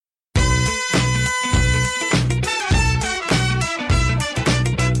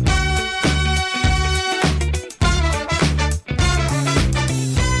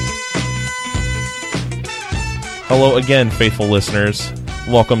Hello again, faithful listeners.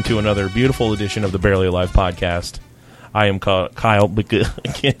 Welcome to another beautiful edition of the Barely Alive podcast. I am Kyle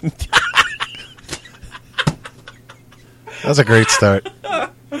again. That was a great start.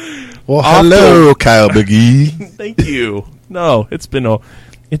 Well, hello, Kyle McGee. Thank you. No, it's been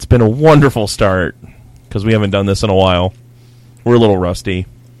a wonderful start because we haven't done this in a while. We're a little rusty.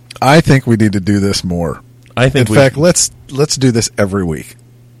 I think we need to do this more. In fact, let's do this every week.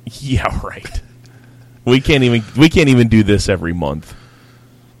 Yeah, right. We can't even do this every month.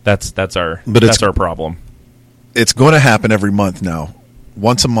 That's our problem. It's going to happen every month now.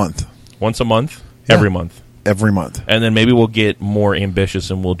 Once a month. Once a month? Yeah. Every month. Every month. And then maybe we'll get more ambitious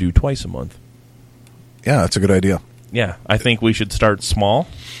and we'll do twice a month. Yeah, that's a good idea. Yeah, I think we should start small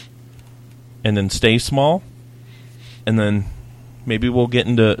and then stay small and then maybe we'll get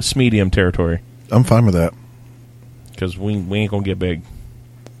into medium territory. I'm fine with that. Because we ain't going to get big.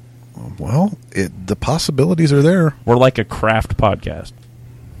 Well, the possibilities are there. We're like a craft podcast.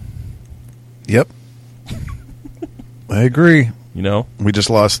 Yep. I agree. You know? We just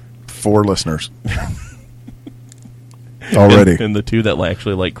lost 4 listeners. Already. And the 2 that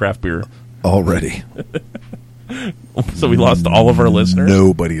actually like craft beer. Already. So we lost all of our listeners?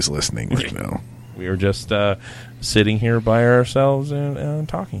 Nobody's listening right now. We were just sitting here by ourselves and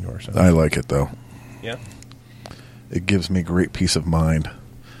talking to ourselves. I like it, though. Yeah. It gives me great peace of mind.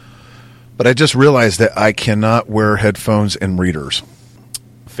 But I just realized that I cannot wear headphones and readers.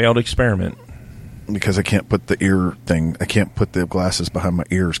 Failed experiment. Because I can't put the ear thing, I can't put the glasses behind my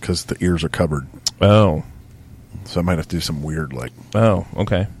ears because the ears are covered. Oh. So I might have to do some weird, like... Oh,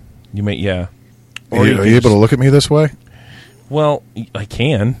 okay. You may, yeah. Are you able to look at me this way? Well, I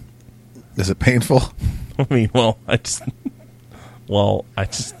can. Is it painful? I mean,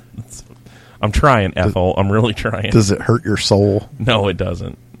 I'm trying, Ethel. I'm really trying. Does it hurt your soul? No, it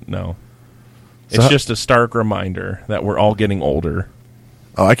doesn't. No. It's just a stark reminder that we're all getting older.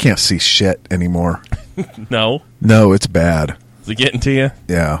 Oh, I can't see shit anymore. No? No, it's bad. Is it getting to you?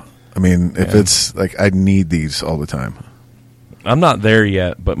 Yeah. I mean, if it's like, I need these all the time. I'm not there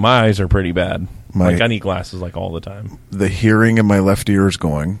yet, but my eyes are pretty bad. I need glasses like all the time. The hearing in my left ear is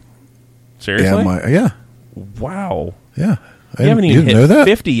going. Seriously? Yeah. Wow. Yeah. You haven't even hit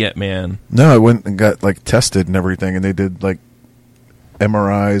 50 yet, man. No, I went and got like tested and everything, and they did like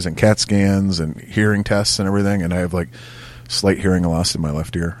MRIs and CAT scans and hearing tests and everything, and I have like slight hearing loss in my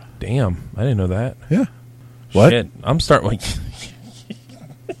left ear. Damn, I didn't know that. Yeah. What? Shit, I'm starting like...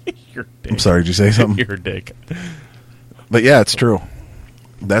 You're a dick. I'm sorry, did you say something? You're a dick. But yeah, it's true.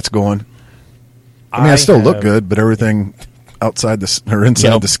 That's going. I mean, I still look good, but everything outside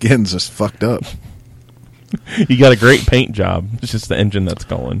inside the skin's just fucked up. You got a great paint job. It's just the engine that's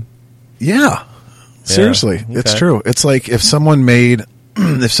going. Yeah. Seriously, okay. It's true. It's like if someone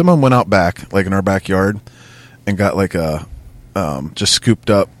went out back, like in our backyard, and got like a, just scooped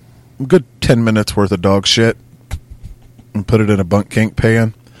up a good 10 minutes worth of dog shit and put it in a bunk kink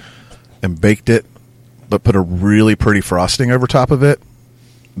pan and baked it, but put a really pretty frosting over top of it,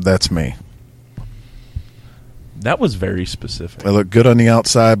 that's me. That was very specific. I look good on the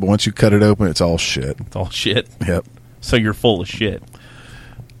outside, but once you cut it open, it's all shit. It's all shit? Yep. So you're full of shit.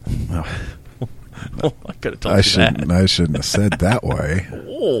 No. Well, I could have told you that. I shouldn't have said that way.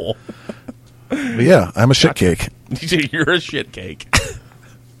 Oh. But yeah, I'm a shit cake. You're a shit cake.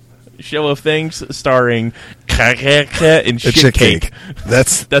 Show of things starring and shit cake.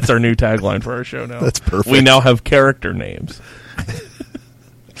 That's our new tagline for our show now. That's perfect. We now have character names.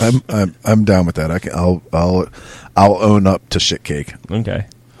 I'm down with that. I'll own up to shit cake. Okay.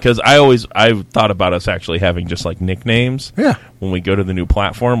 Because I've thought about us actually having just like nicknames. Yeah. When we go to the new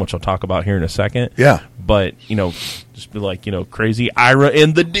platform, which I'll talk about here in a second. Yeah. But, just be like, Crazy Ira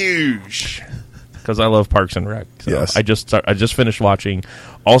and the Douche. Because I love Parks and Rec. So yes. I just finished watching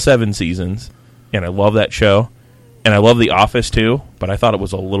all 7 seasons, and I love that show. And I love The Office, too, but I thought it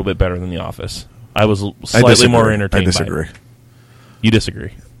was a little bit better than The Office. I was slightly more entertained. I disagree. By it. You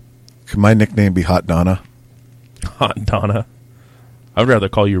disagree? Could my nickname be Hot Donna? Hot Donna? I would rather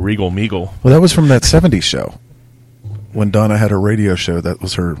call you Regal Meagle. Well, that was from that 70s show. When Donna had her radio show, that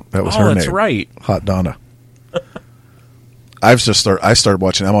was her name. Oh, that's right. Hot Donna. I started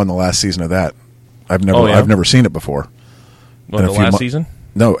watching. I'm on the last season of that. I've never seen it before. What, the last season?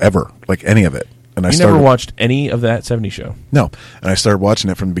 No, ever. Like any of it. And you never watched any of that 70s show? No. And I started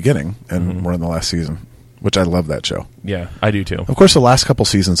watching it from the beginning, and we're on the last season, which I love that show. Yeah, I do too. Of course, the last couple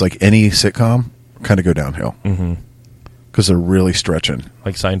seasons, like any sitcom, kind of go downhill. Mm-hmm. Because they're really stretching.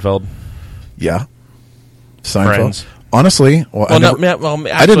 Like Seinfeld? Yeah. Seinfeld. Friends. Honestly,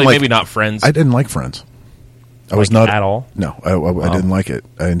 actually, maybe not Friends. I didn't like Friends. I was not at all. No, I didn't like it.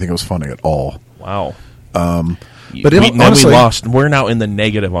 I didn't think it was funny at all. Wow. But honestly, we lost. We're now in the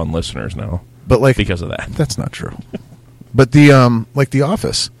negative on listeners now. But like because of that, that's not true. But the like The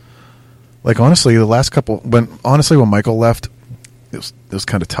Office, like honestly, the last couple when Michael left, it was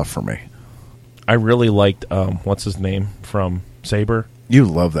kind of tough for me. I really liked what's his name from Saber. You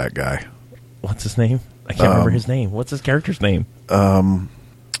love that guy. What's his name? I can't remember his name. What's his character's name? I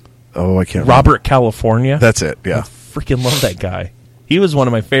can't. Robert California. That's it. Yeah, I freaking love that guy. He was one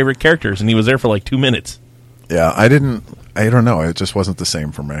of my favorite characters, and he was there for like 2 minutes. Yeah, I don't know. It just wasn't the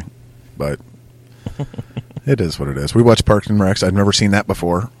same for me, but it is what it is. We watched Parks and Recs. I'd never seen that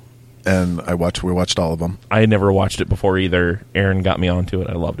before, and we watched all of them. I had never watched it before either. Aaron got me onto it.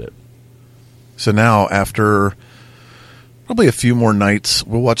 I loved it. So now, after probably a few more nights,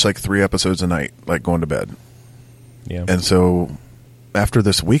 we'll watch like 3 episodes a night, like going to bed. Yeah. And so after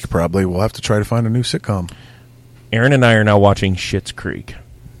this week, probably we'll have to try to find a new sitcom. Aaron and I are now watching Schitt's Creek.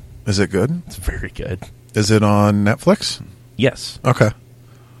 Is it good? It's very good. Is it on Netflix? Yes. Okay.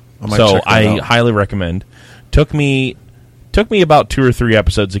 I highly recommend. Took me about 2 or 3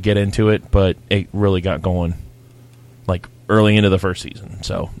 episodes to get into it, but it really got going like early into the first season.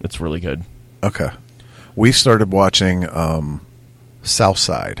 So it's really good. Okay. We started watching South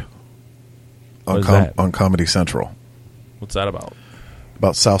Side on Comedy Central. What's that about?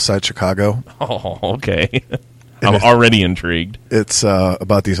 About South Side Chicago. Oh, okay. I'm already intrigued. It's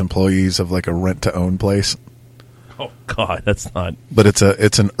about these employees of like a rent-to-own place. Oh God, that's not. But it's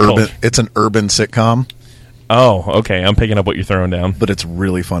an urban sitcom. Oh, okay. I'm picking up what you're throwing down. But it's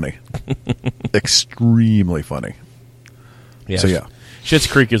really funny, extremely funny. Yeah. So yeah, Schitt's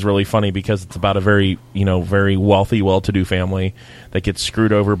Creek is really funny because it's about a very very wealthy, well-to-do family that gets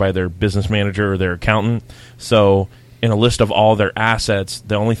screwed over by their business manager or their accountant. So, in a list of all their assets,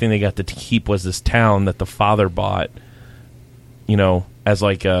 the only thing they got to keep was this town that the father bought, as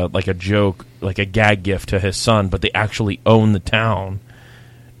like a joke, like a gag gift to his son. But they actually own the town,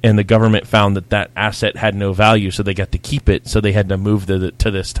 and the government found that asset had no value, so they got to keep it. So they had to move to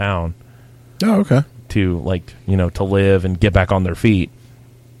this town. Oh, okay. To to live and get back on their feet.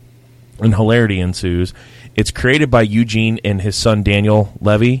 And hilarity ensues. It's created by Eugene and his son Daniel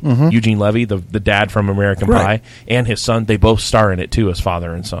Levy. Mm-hmm. Eugene Levy, the dad from American Pie, and his son. They both star in it too as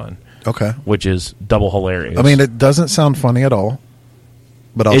father and son. Okay, which is double hilarious. I mean, it doesn't sound funny at all,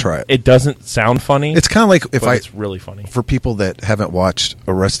 but I'll try it. It doesn't sound funny. It's kind of like it's really funny for people that haven't watched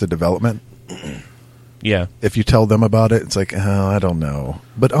Arrested Development. Yeah, if you tell them about it, it's like, I don't know.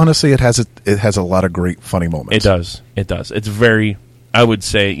 But honestly, it has a lot of great funny moments. It does. It's very. I would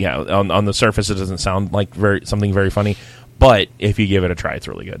say, yeah. On the surface, it doesn't sound like something very funny, but if you give it a try, it's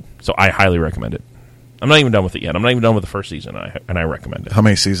really good. So I highly recommend it. I'm not even done with it yet. I'm not even done with the first season, and I recommend it. How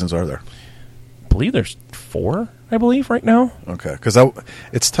many seasons are there? I believe there's 4. I believe right now. Okay, because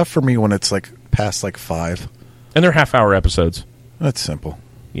it's tough for me when it's like past like 5, and they're half-hour episodes. That's simple.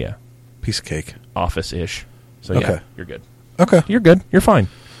 Yeah, piece of cake. Office-ish. So yeah, you're good. Okay, you're good. You're fine.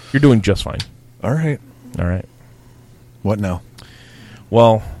 You're doing just fine. All right. What now?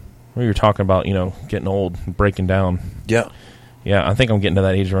 Well, we were talking about, getting old, breaking down. Yeah. Yeah, I think I'm getting to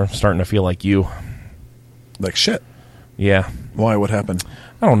that age where I'm starting to feel like you. Like shit? Yeah. Why? What happened?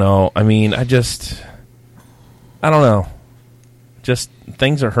 I don't know. I mean, I don't know. Just,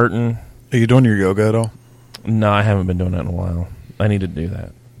 things are hurting. Are you doing your yoga at all? No, I haven't been doing that in a while. I need to do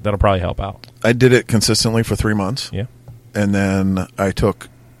that. That'll probably help out. I did it consistently for 3 months. Yeah. And then I took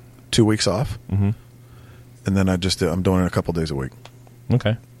 2 weeks off. Mm-hmm. And then I'm doing it a couple days a week.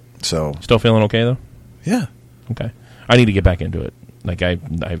 Okay. So still feeling okay though? Yeah. Okay. I need to get back into it. Like I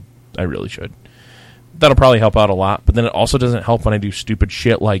really should. That'll probably help out a lot, but then it also doesn't help when I do stupid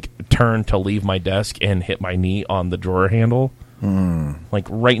shit like turn to leave my desk and hit my knee on the drawer handle. Like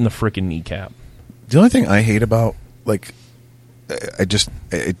right in the frickin' kneecap. The only thing I hate about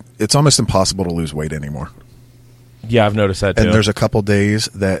it's almost impossible to lose weight anymore. Yeah, I've noticed that too. And there's a couple days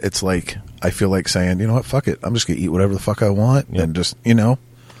that it's like I feel like saying, you know what, fuck it. I'm just going to eat whatever the fuck I want and just, And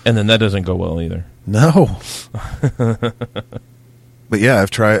then that doesn't go well either. No. But yeah,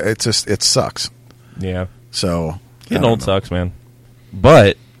 I've tried. It sucks. Yeah. So getting old sucks, man.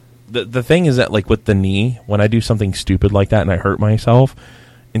 But the thing is that like with the knee, when I do something stupid like that and I hurt myself,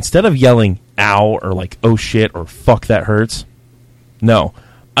 instead of yelling ow or like oh shit or fuck that hurts, no.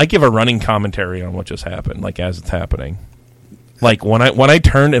 I give a running commentary on what just happened, like as it's happening. Like when I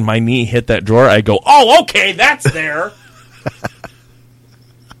turned and my knee hit that drawer, I go, "Oh, okay, that's there."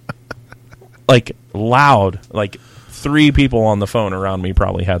 Like loud, like 3 people on the phone around me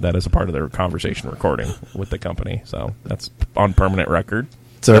probably had that as a part of their conversation recording with the company. So that's on permanent record.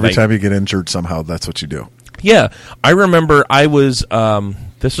 So every time you get injured somehow, that's what you do. Yeah, I remember I was.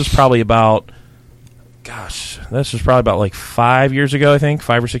 This was probably about gosh, this was probably about like 5 years ago, I think,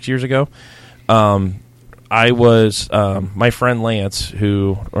 5 or 6 years ago. I was my friend Lance,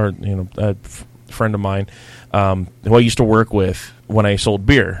 who, or a friend of mine, who I used to work with when I sold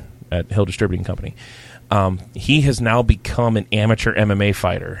beer at Hill Distributing Company. He has now become an amateur MMA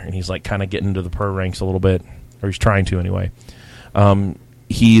fighter, and he's like kind of getting into the pro ranks a little bit, or he's trying to anyway.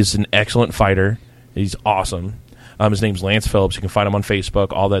 He's an excellent fighter. He's awesome. His name's Lance Phillips. You can find him on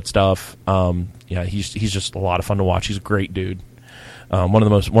Facebook, all that stuff. Yeah, he's just a lot of fun to watch. He's a great dude. One of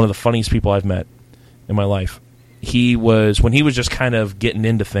the funniest people I've met in my life. When he was just kind of getting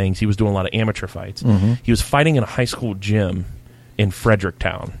into things, he was doing a lot of amateur fights. Mm-hmm. He was fighting in a high school gym in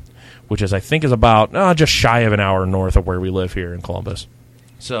Fredericktown, which I think is about just shy of an hour north of where we live here in Columbus.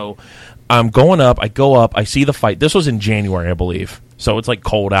 So I'm going up. I go up. I see the fight. This was in January, I believe. So it's like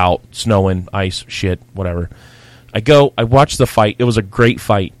cold out, snowing, ice, shit, whatever. I go. I watch the fight. It was a great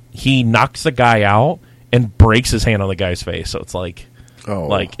fight. He knocks the guy out and breaks his hand on the guy's face. So it's like,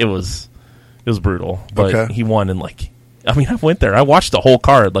 it was brutal. But he won. And I went there. I watched the whole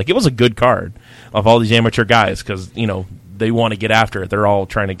card. It was a good card of all these amateur guys because they want to get after it. They're all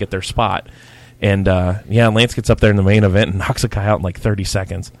trying to get their spot. And Lance gets up there in the main event and knocks a guy out in 30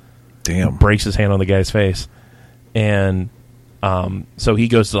 seconds. Damn. Breaks his hand on the guy's face. And so he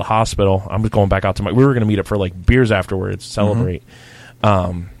goes to the hospital. I'm just going back out to we were going to meet up for beers afterwards, celebrate,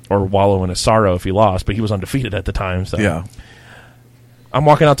 or wallow in his sorrow if he lost, but he was undefeated at the time. So yeah. I'm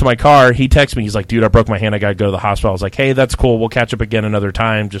walking out to my car. He texts me. He's like, dude, I broke my hand. I got to go to the hospital. I was like, hey, that's cool. We'll catch up again another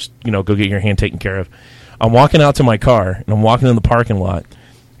time. Just, go get your hand taken care of. I'm walking out to my car, and I'm walking in the parking lot,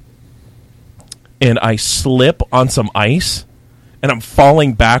 and I slip on some ice, and I'm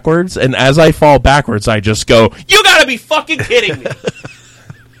falling backwards, and as I fall backwards, I just go, you gotta be fucking kidding me!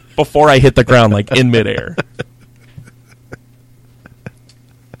 Before I hit the ground, in midair.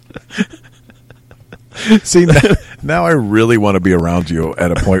 See, now I really want to be around you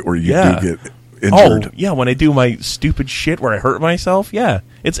at a point where you do get injured. Oh, yeah, when I do my stupid shit where I hurt myself, yeah,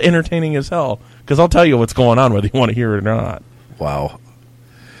 it's entertaining as hell. Because I'll tell you what's going on whether you want to hear it or not. Wow.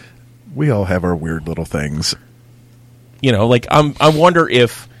 We all have our weird little things. I wonder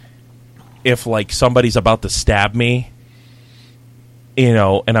if somebody's about to stab me, and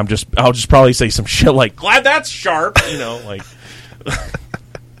I'll just probably say some shit glad that's sharp,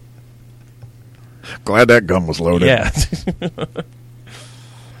 Glad that gun was loaded. Yeah.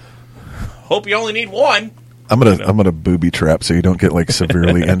 Hope you only need one. I'm gonna booby trap so you don't get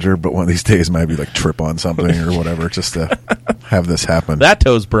severely injured, but one of these days maybe trip on something or whatever just to have this happen. That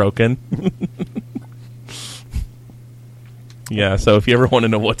toe's broken. Yeah, so if you ever want to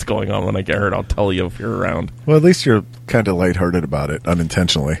know what's going on when I get hurt, I'll tell you if you're around. Well, at least you're kind of lighthearted about it,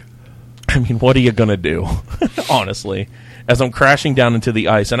 unintentionally. I mean, what are you going to do, honestly? As I'm crashing down into the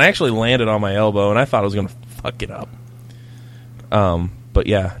ice, and I actually landed on my elbow, and I thought I was going to fuck it up. But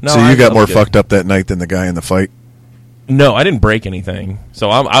yeah. No, so you got more fucked up that night than the guy in the fight? No, I didn't break anything. So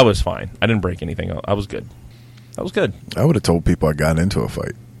I was fine. I didn't break anything. I was good. I was good. I would have told people I got into a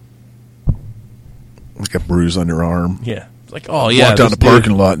fight. Like a bruise on your arm. Yeah. Oh, yeah. Walked down the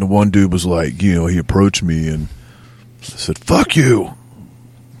parking lot, and the one dude was like, he approached me, and I said, fuck you.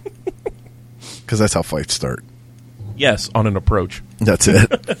 Because that's how fights start. Yes, on an approach. That's it.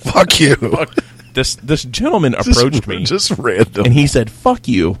 Fuck you. This gentleman approached me. Just random. And he said, fuck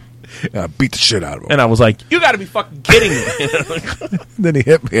you. I beat the shit out of him. And I was like, you got to be fucking kidding me. Then he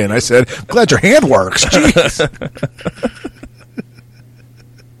hit me, and I said, I'm glad your hand works. Jeez.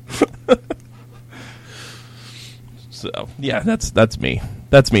 So, yeah, that's me.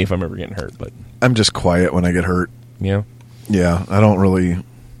 That's me if I'm ever getting hurt. But I'm just quiet when I get hurt. Yeah? Yeah, I don't really...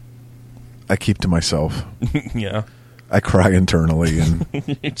 I keep to myself. Yeah. I cry internally and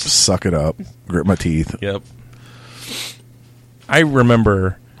suck it up, grit my teeth. Yep. I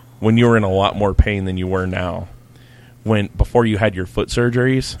remember when you were in a lot more pain than you were now. Before you had your foot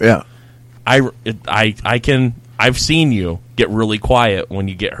surgeries. Yeah. I've seen you get really quiet when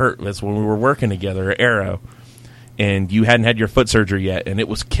you get hurt. That's when we were working together at Arrow. And you hadn't had your foot surgery yet, and it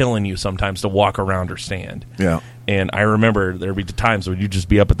was killing you sometimes to walk around or stand. Yeah. And I remember there'd be times when you'd just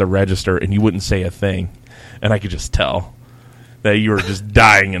be up at the register and you wouldn't say a thing. And I could just tell that you were just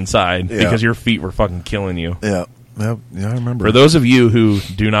dying inside because your feet were fucking killing you. Yeah. Yeah, I remember. For those of you who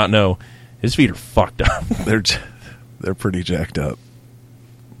do not know, his feet are fucked up. They're pretty jacked up.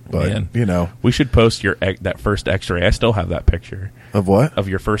 But, Man, we should post that first x-ray. I still have that picture. Of what? Of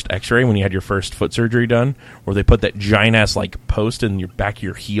your first x-ray when you had your first foot surgery done, where they put that giant-ass post in your back of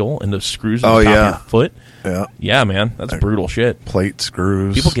your heel and those screws on the top of your foot. Yeah. Yeah, man. That's brutal shit. Plate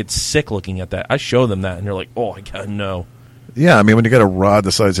screws. People get sick looking at that. I show them that, and they're like, oh, I gotta know. Yeah, I mean, when you got a rod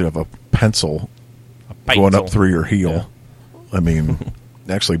the size of a pencil going up through your heel. Yeah. I mean,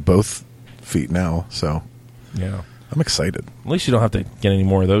 actually both feet now. So yeah, I'm excited. At least you don't have to get any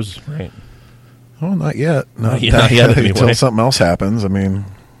more of those, right? Oh, not yet. Not yet until anyway. Something else happens. I mean,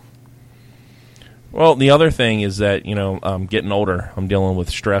 well, the other thing is that I'm getting older. I'm dealing with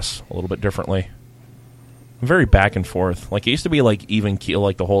stress a little bit differently. I'm very back and forth. Like, it used to be like even keel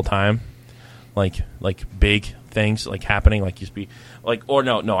like the whole time, like big things like happening. Like, used to be like, or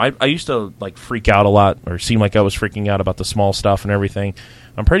no. I used to like freak out a lot, or seem like I was freaking out about the small stuff and everything.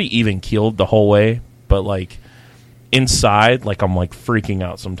 I'm pretty even keeled the whole way, but like inside, like I'm like freaking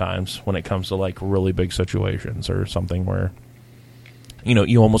out sometimes when it comes to like really big situations or something where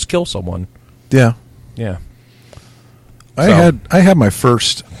you almost kill someone. Yeah. I had my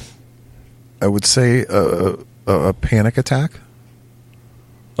first, I would say, a panic attack.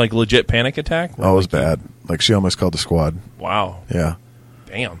 Like legit panic attack? Oh, it was bad. Like, she almost called the squad. Wow. Yeah.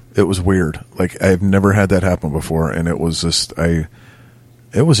 Damn. It was weird. Like, I've never had that happen before, and it was just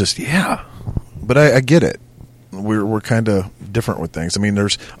yeah. But I get it. We're kind of different with things. I mean,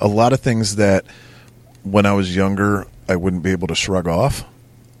 there's a lot of things that when I was younger I wouldn't be able to shrug off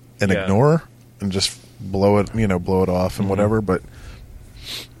and ignore and just blow it off and whatever. But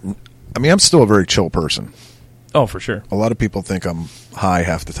I mean, I'm still a very chill person. Oh, for sure. A lot of people think I'm high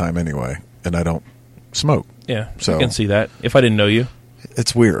half the time anyway, and I don't smoke. Yeah, so I can see that. If I didn't know you.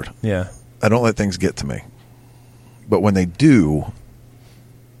 It's weird. Yeah. I don't let things get to me. But when they do,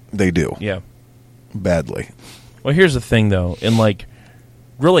 they do. Yeah. Badly. Well, here's the thing, though. In, like,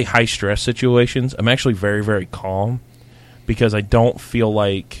 really high-stress situations, I'm actually very, very calm because I don't feel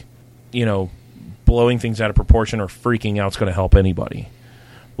like, blowing things out of proportion or freaking out is going to help anybody.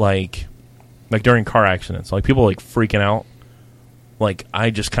 Like during car accidents. Like, people, like, freaking out. Like, I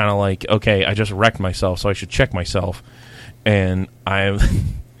just kind of like, okay, I just wrecked myself, so I should check myself. And and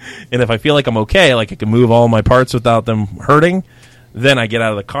if I feel like I'm okay, like I can move all my parts without them hurting, then I get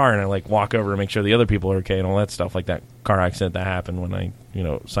out of the car and I like walk over and make sure the other people are okay and all that stuff. Like that car accident that happened when I,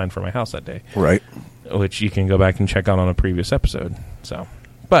 signed for my house that day. Right. Which you can go back and check out on a previous episode. So,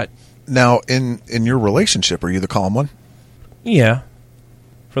 but now in your relationship, are you the calm one? Yeah,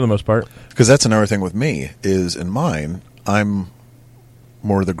 for the most part. Because that's another thing with me is in mine, I'm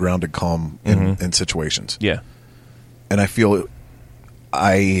more the grounded calm in situations. Yeah. And I feel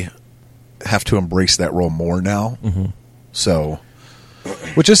I have to embrace that role more now. Mm-hmm. So,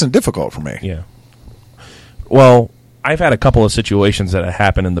 which isn't difficult for me. Yeah. Well, I've had a couple of situations that have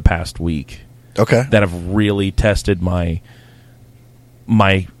happened in the past week. Okay. That have really tested my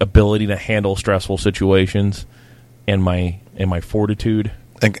ability to handle stressful situations and my fortitude.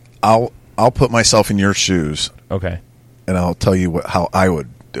 And I'll put myself in your shoes. Okay. And I'll tell you how I would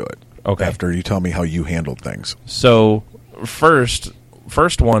do it. Okay. After you tell me how you handled things. So first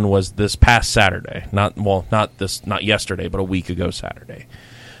one was this past Saturday. Not yesterday, but a week ago Saturday.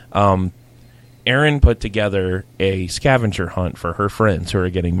 Erin put together a scavenger hunt for her friends who are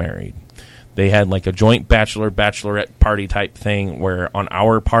getting married. They had like a joint bachelorette party type thing where on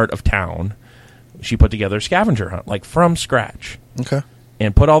our part of town, she put together a scavenger hunt, like from scratch. Okay.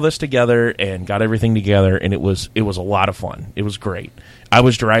 And put all this together and got everything together, and it was a lot of fun. It was great. I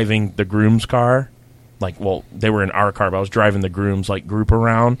was driving the groom's car. They were in our car, but I was driving the groom's group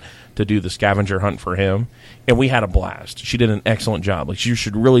around to do the scavenger hunt for him, and we had a blast. She did an excellent job. Like, you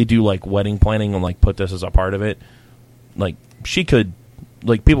should really do wedding planning and put this as a part of it. Like, she could,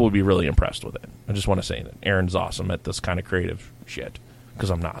 people would be really impressed with it. I just want to say that Erin's awesome at this kind of creative shit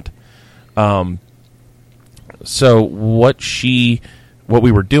because I'm not. So what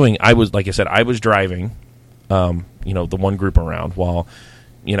we were doing, I was driving, the one group around while,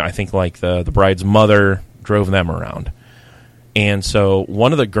 I think the bride's mother drove them around. And so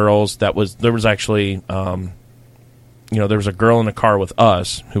one of the girls there was actually, there was a girl in the car with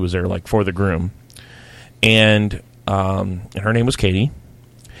us who was there for the groom. And her name was Katie.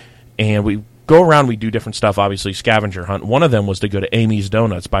 And we go around, we do different stuff, obviously scavenger hunt. One of them was to go to Amy's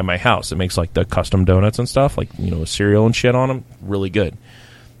Donuts by my house. It makes the custom donuts and stuff, with cereal and shit on them. Really good.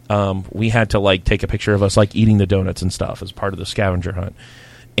 We had to take a picture of us eating the donuts and stuff as part of the scavenger hunt.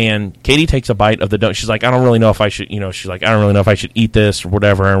 And Katie takes a bite of the donut. She's like, I don't really know if I should, I don't really know if I should eat this or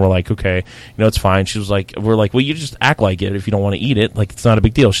whatever. And we're like, okay, it's fine. She was like, we're like, well, you just act like it if you don't want to eat it. It's not a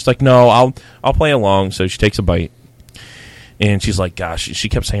big deal. She's like, no, I'll play along. So she takes a bite. And she's like, gosh, she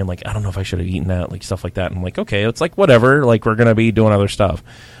kept saying I don't know if I should have eaten that, stuff like that. And I'm like, okay, it's whatever. We're going to be doing other stuff.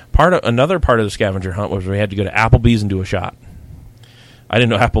 Another part of the scavenger hunt was we had to go to Applebee's and do a shot. I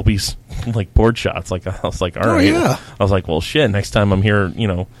didn't know Applebee's poured shots. I was like, all right. Yeah. I was like, well, shit. Next time I'm here,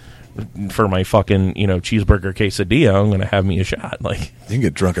 for my fucking, cheeseburger quesadilla, I'm going to have me a shot. Like, You can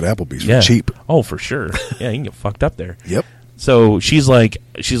get drunk at Applebee's yeah. for cheap. Oh, for sure. Yeah, you can get fucked up there. Yep. So she's like,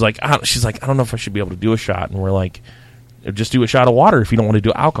 I don't know if I should be able to do a shot. And we're like, just do a shot of water if you don't want to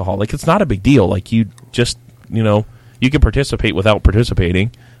do alcohol. Like, it's not a big deal. Like, you just, you can participate without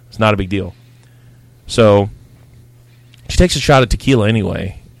participating. It's not a big deal. So she takes a shot of tequila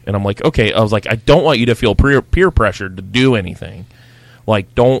anyway. And I'm like, okay. I was like, I don't want you to feel peer pressured to do anything.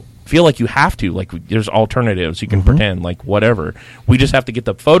 Like, don't feel like you have to. Like, there's alternatives. You can pretend, like, whatever. We just have to get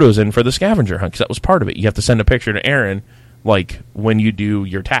the photos in for the scavenger hunt because that was part of it. You have to send a picture to Aaron, like, when you do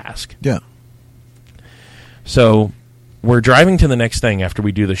your task. Yeah. So we're driving to the next thing after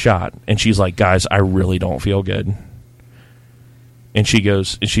we do the shot, and she's like, guys, I really don't feel good. And she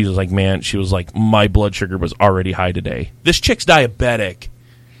was like, man, she was like, my blood sugar was already high today. This chick's diabetic.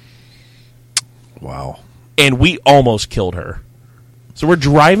 Wow. And we almost killed her. So we're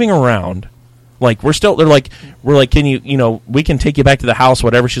driving around. Like, we're like, can you, we can take you back to the house,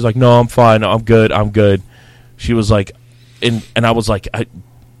 whatever. She's like, no, I'm fine. I'm good. She was like, and I was like,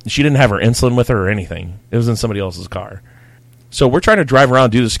 she didn't have her insulin with her or anything. It was in somebody else's car. So we're trying to drive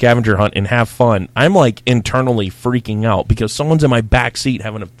around, do the scavenger hunt, and have fun. I'm, like, internally freaking out because someone's in my back seat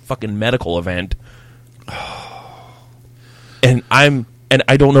having a fucking medical event. And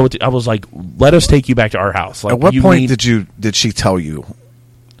I don't know I was like, let us take you back to our house. Like, at what point did she tell you?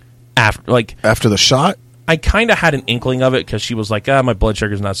 After the shot? I kind of had an inkling of it because she was like, my blood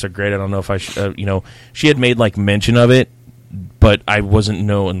sugar's not so great. I don't know if I should, she had made, like, mention of it, but I wasn't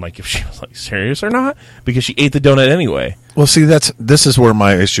knowing, like, if she was, like, serious or not because she ate the donut anyway. Well, see, this is where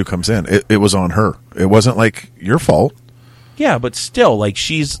my issue comes in. It was on her. It wasn't, like, your fault. Yeah, but still, like,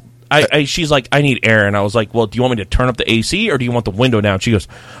 she's like, I need air. And I was like, well, do you want me to turn up the AC or do you want the window down? She goes,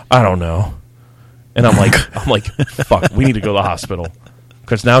 I don't know. And I'm like, fuck, we need to go to the hospital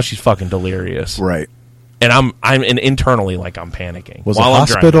because now she's fucking delirious. Right. And I'm internally, like, I'm panicking. Was a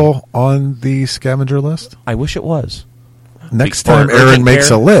hospital on the scavenger list? I wish it was. Next time Aaron makes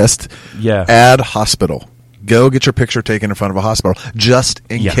a list, add hospital. Go get your picture taken in front of a hospital just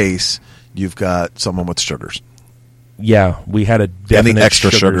in case you've got someone with sugars. Yeah, we had a definite and the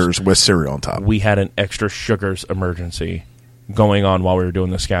extra sugars with cereal on top. We had an extra sugars emergency going on while we were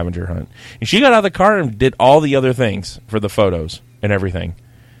doing the scavenger hunt. And she got out of the car and did all the other things for the photos and everything.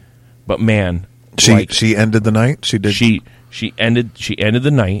 But man, she ended the night. She did. She ended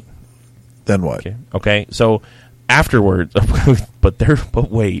the night. Then what? Okay. So afterwards,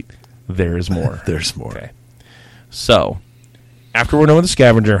 but wait, there is more. There's more. Okay. So after we're done with the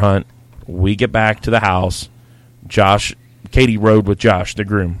scavenger hunt, we get back to the house. Katie rode with Josh, the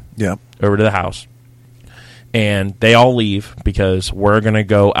groom, over to the house. And they all leave because we're going to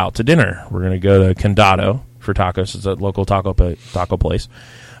go out to dinner. We're going to go to Condado for tacos. It's a local taco place.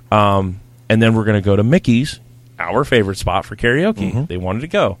 And then we're going to go to Mickey's, our favorite spot for karaoke. Mm-hmm. They wanted to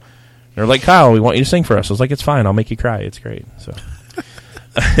go. They're like, Kyle, we want you to sing for us. I was like, it's fine. I'll make you cry. It's great. So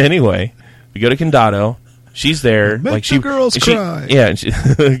anyway, we go to Condado. She's there. Make the girls cry. Yeah. And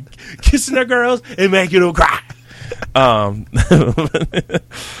kissing the girls and making them cry.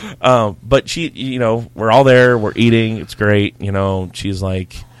 But she, we're all there. We're eating. It's great. She's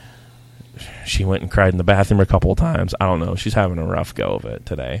like, she went and cried in the bathroom a couple of times. I don't know. She's having a rough go of it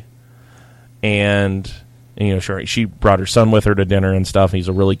today. And sure, she brought her son with her to dinner and stuff. He's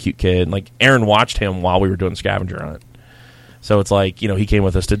a really cute kid. Like, Aaron watched him while we were doing the scavenger hunt. So it's like, he came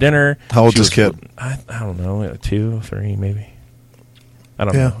with us to dinner. How old's this kid? I don't know, 2, 3, maybe. I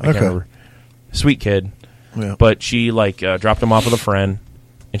don't know. I can't remember. Sweet kid. Yeah. But she, dropped him off with a friend,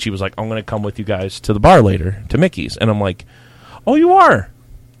 and she was like, I'm going to come with you guys to the bar later, to Mickey's. And I'm like, oh, you are?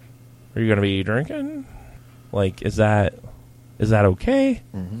 Are you going to be drinking? Like, is that okay?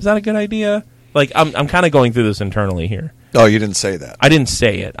 Mm-hmm. Is that a good idea? Like, I'm kind of going through this internally here. Oh, you didn't say that. I didn't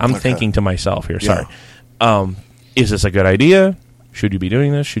say it. I'm thinking to myself here. Sorry. Is this a good idea? Should you be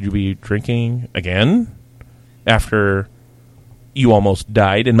doing this? Should you be drinking again after you almost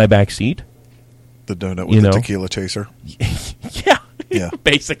died in my back seat? The donut with the tequila chaser? Yeah.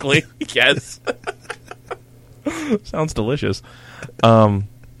 Basically, yes. Sounds delicious. So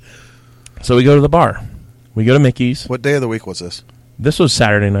we go to the bar. We go to Mickey's. What day of the week was this? This was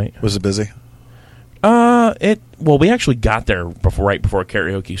Saturday night. Was it busy? We actually got there right before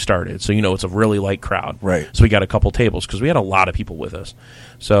karaoke started, so it's a really light crowd. Right. So we got a couple tables because we had a lot of people with us.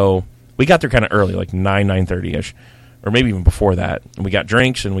 So we got there kind of early, like 9:30 ish, or maybe even before that. And we got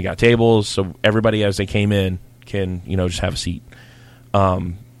drinks and we got tables, so everybody as they came in can just have a seat.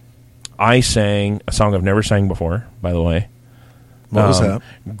 I sang a song I've never sang before, by the way. What was that?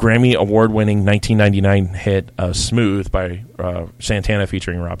 Grammy award-winning 1999 hit "Smooth" by Santana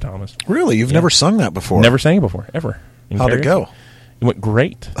featuring Rob Thomas. Really? You've never sung that before? Never sang it before, ever. How'd it go? It went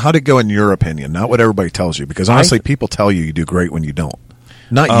great. How'd it go in your opinion? Not what everybody tells you, because honestly, people tell you do great when you don't.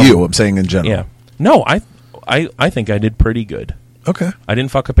 Not you. I'm saying in general. Yeah. No, I think I did pretty good. Okay. I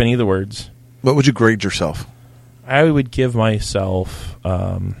didn't fuck up any of the words. What would you grade yourself? I would give myself.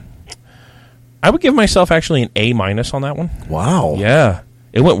 I would give myself actually an A- on that one. Wow. Yeah,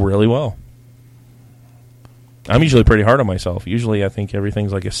 it went really well. I'm usually pretty hard on myself. Usually, I think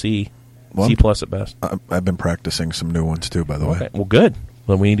everything's like a C, C plus at best. I've been practicing some new ones too, by the way. Well, good.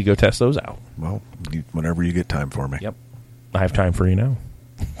 Well, we need to go test those out. Well, whenever you get time for me. Yep, I have time for you now.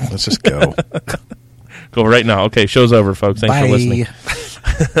 Let's just go. Go right now. Okay, show's over, folks. Thanks for listening.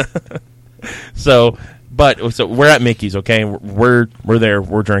 So we're at Mickey's. Okay, we're there.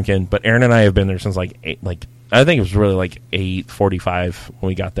 We're drinking, but Aaron and I have been there since like I think it was really like 8:45 when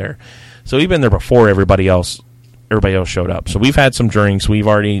we got there. So we've been there before everybody else showed up. So we've had some drinks. I've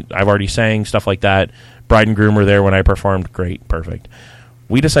already sang stuff like that. Bride and groom were there when I performed. Great, perfect.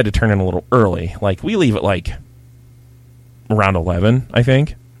 We decided to turn in a little early. Like we leave at like around 11, I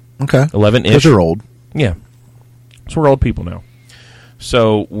think. Okay, 11-ish. Because you're old. Yeah. So we're old people now.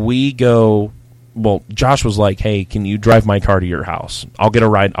 So we go. Well, Josh was like, "Hey, can you drive my car to your house? I'll get a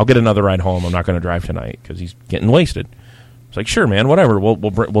ride. I'll get another ride home. I'm not going to drive tonight because he's getting wasted." It's like, "Sure, man. Whatever.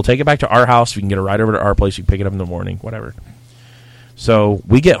 We'll take it back to our house. We can get a ride over to our place. You can pick it up in the morning. Whatever." So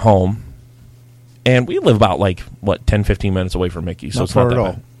we get home, and we live about 10, 15 minutes away from Mickey. So it's not that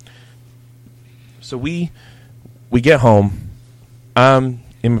bad. So we get home. I'm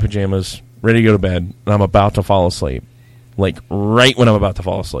in my pajamas, ready to go to bed, and I'm about to fall asleep. Like right when I'm about to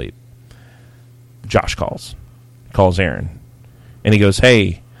fall asleep, Josh calls Aaron, and he goes,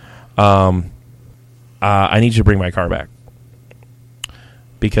 "Hey, I need you to bring my car back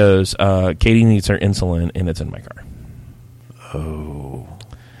because Katie needs her insulin, and it's in my car." Oh,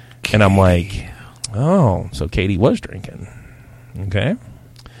 Katie. And I'm like, "Oh, so Katie was drinking." Okay,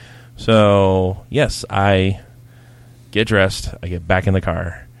 so yes, I get dressed, I get back in the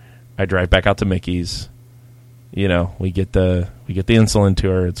car, I drive back out to Mickey's. You know, we get the insulin to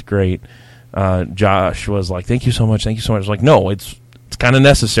her. It's great. Josh was like, "Thank you so much. Thank you so much." I was like, no, it's kind of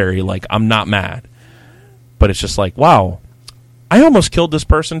necessary. Like, I'm not mad. But it's just like, wow, I almost killed this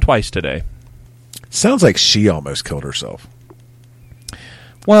person twice today. Sounds like she almost killed herself.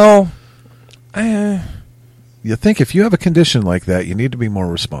 Well, you think if you have a condition like that, you need to be more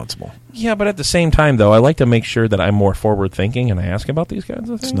responsible. Yeah, but at the same time, though, I like to make sure that I'm more forward-thinking and I ask about these kinds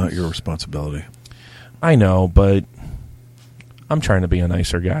of things. It's not your responsibility. I know, but I'm trying to be a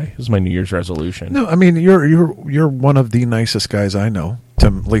nicer guy. This is my New Year's resolution. No, I mean you're one of the nicest guys I know,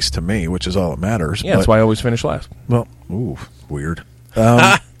 at least to me, which is all that matters. Yeah, that's why I always finish last. Well, ooh, weird.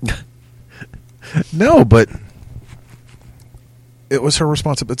 No, but it was her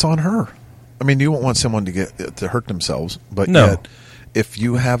responsibility. It's on her. I mean, you won't want someone to hurt themselves, but yet, if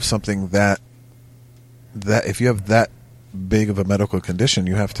you have something that if you have that big of a medical condition,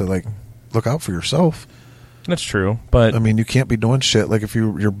 you have to look out for yourself. That's true, but I mean, you can't be doing shit like if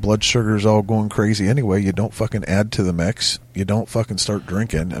your blood sugar's all going crazy anyway. You don't fucking add to the mix. You don't fucking start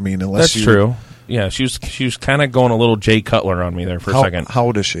drinking. I mean, unless that's true. Yeah, she was kind of going a little Jay Cutler on me there for a second. How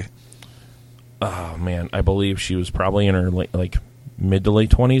old is she? Oh man, I believe she was probably in her mid to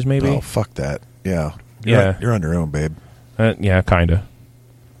late 20s, maybe. Oh fuck that. Yeah, you're on your own, babe. Yeah, kinda.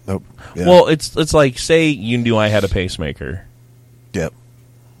 Nope. Yeah. Well, it's like, say you knew I had a pacemaker. Yep.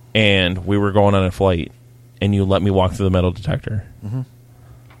 And we were going on a flight, and you let me walk through the metal detector. Mm-hmm.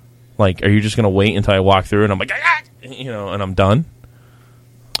 Like, are you just going to wait until I walk through, and I'm like, and I'm done?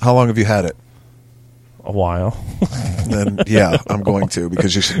 How long have you had it? A while. Then, yeah, I'm going to,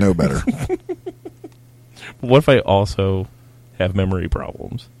 because you should know better. What if I also have memory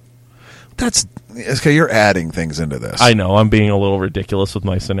problems? That's okay. You're adding things into this. I know I'm being a little ridiculous with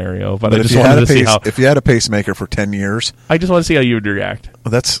my scenario, but I if just you wanted had to see how. If you had a pacemaker for 10 years, I just want to see how you would react.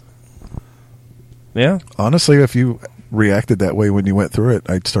 That's yeah. Honestly, if you reacted that way when you went through it,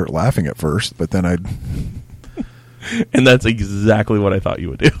 I'd start laughing at first, but then I'd. And that's exactly what I thought you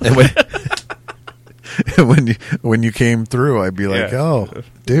would do. when you came through, I'd be like, "Oh,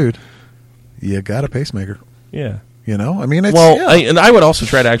 dude, you got a pacemaker." Yeah. You know, I mean, it's and I would also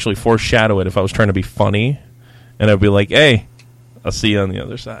try to actually foreshadow it if I was trying to be funny, and I'd be like, "Hey, I'll see you on the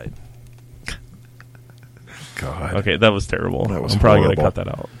other side." God, okay, that was terrible. That was I'm probably horrible. going to cut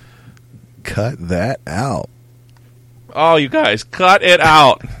that out. Cut that out. Oh, you guys, cut it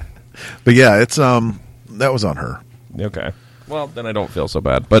out. But yeah, it's that was on her. Okay. Well, then I don't feel so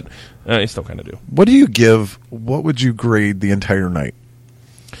bad, but I still kind of do. What do you give? What would you grade the entire night?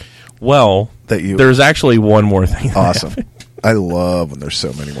 Well, there's actually one more thing. Awesome. I love when there's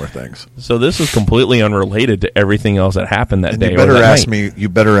so many more things. So this is completely unrelated to everything else that happened that and day. You better ask me. You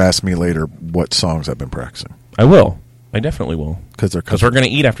better ask me later what songs I've been practicing. I will. I definitely will. Because we're going to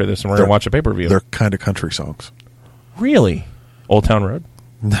eat after this and we're going to watch a pay-per-view. They're kind of country songs. Really? Old Town Road?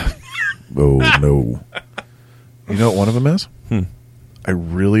 Oh, no. You know what one of them is? I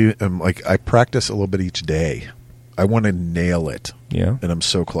really am like, I practice a little bit each day. I want to nail it. Yeah. And I'm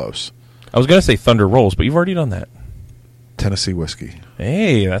so close. I was going to say Thunder Rolls, but you've already done that. Tennessee Whiskey.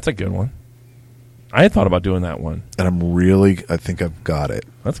 Hey, that's a good one. I had thought about doing that one. And I think I've got it.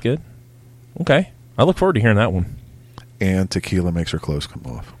 That's good. Okay. I look forward to hearing that one. And Tequila Makes Her Clothes Come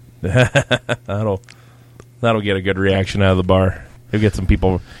Off. That'll get a good reaction out of the bar. He'll get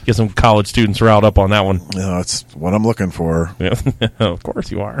some college students riled up on that one. No, that's what I'm looking for. Yeah. Of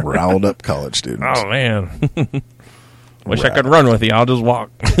course you are. Riled up college students. Oh, man. Wish I could run with you. I'll just walk.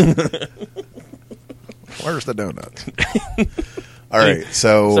 Where's the donuts? All right,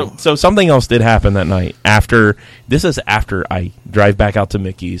 so something else did happen that night. After I drive back out to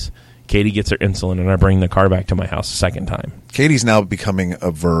Mickey's, Katie gets her insulin, and I bring the car back to my house a second time. Katie's now becoming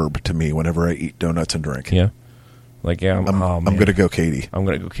a verb to me whenever I eat donuts and drink. Yeah. Like, yeah, I'm going to go Katie. I'm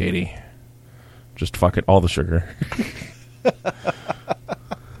going to go Katie. Just fuck it, all the sugar.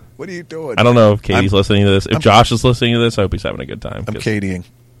 What are you doing? I don't know if Katie's listening to this. If Josh is listening to this, I hope he's having a good time. I'm Katieing.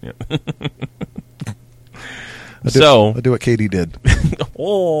 Yeah. I do what Katie did.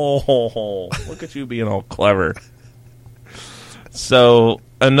 Oh, look at you being all clever. So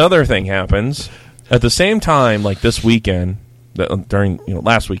another thing happens at the same time, like this weekend,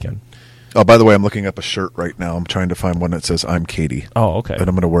 last weekend. Oh, by the way, I'm looking up a shirt right now. I'm trying to find one that says "I'm Katie." Oh, okay. And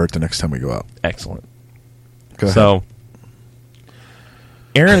I'm going to wear it the next time we go out. Excellent. Go ahead. So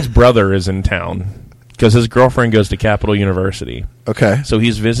Aaron's brother is in town because his girlfriend goes to Capital University. Okay. So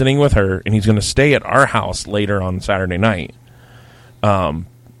he's visiting with her, and he's going to stay at our house later on Saturday night.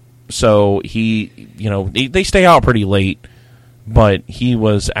 So they stay out pretty late, but he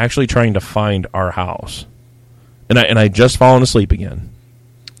was actually trying to find our house, and I just fallen asleep again.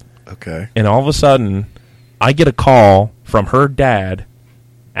 Okay. And all of a sudden, I get a call from her dad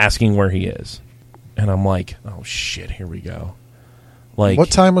asking where he is, and I'm like, oh shit, here we go. Like,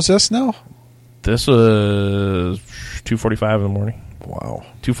 what time was this now? This was 2:45 in the morning. Wow.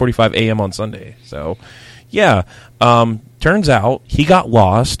 2:45 a.m. on Sunday. So, yeah. Turns out he got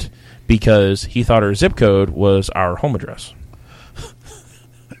lost because he thought our zip code was our home address.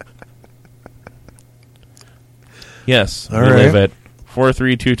 Yes. All we right. live at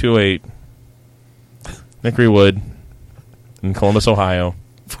 43228 Hickory Wood in Columbus, Ohio.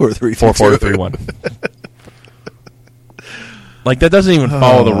 4431. Like, that doesn't even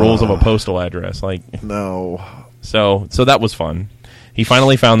follow the rules of a postal address. Like, no. So that was fun. He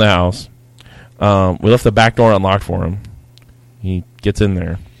finally found the house. We left the back door unlocked for him. He gets in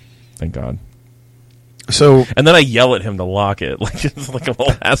there. Thank God. So, and then I yell at him to lock it, like just like a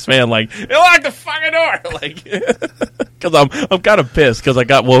little ass man, like, you lock the fucking door, like, because I'm kind of pissed because I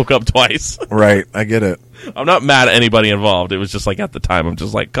got woke up twice. Right, I get it. I'm not mad at anybody involved. It was just like at the time, I'm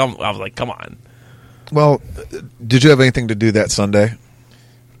just like, come on. Well, did you have anything to do that Sunday?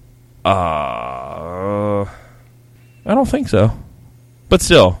 I don't think so, but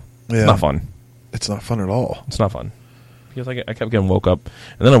still, It's not fun. It's not fun at all. It's not fun. Because I kept getting woke up,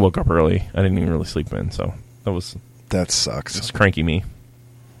 and then I woke up early. I didn't even really sleep in, so that sucks. It's cranky me.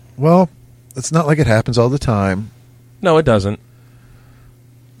 Well, it's not like it happens all the time. No, it doesn't.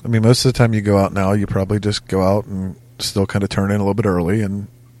 I mean, most of the time you go out now, you probably just go out and still kind of turn in a little bit early, and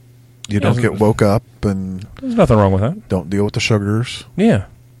you don't get woke up, and there's nothing wrong with that. Don't deal with the sugars. Yeah.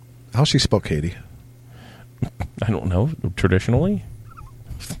 How's she spell Katie? I don't know. Traditionally.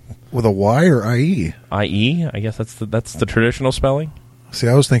 With a Y or I-E? I-E? I guess that's the traditional spelling. See,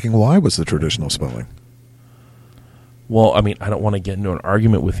 I was thinking Y was the traditional spelling. Well, I mean, I don't want to get into an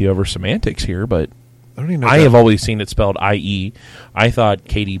argument with you over semantics here, but I have always seen it spelled I-E. I thought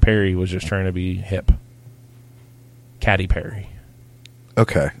Katy Perry was just trying to be hip. Katy Perry.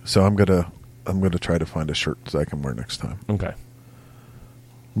 Okay, so I'm gonna try to find a shirt that I can wear next time. Okay.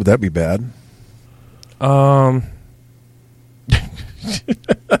 Would that be bad?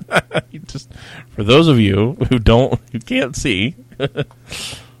 Just for those of you who can't see,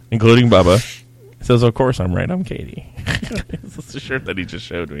 including Bubba, it says, "Of course I'm right. I'm Katie." This is the shirt that he just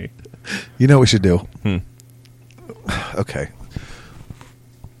showed me. You know what we should do? Okay.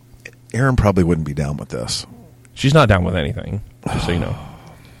 Erin probably wouldn't be down with this. She's not down with anything, just so you know.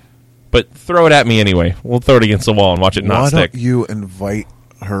 But throw it at me anyway. We'll throw it against the wall and watch it not Why stick. don't you invite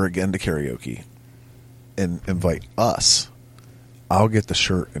her again to karaoke and invite us? I'll get the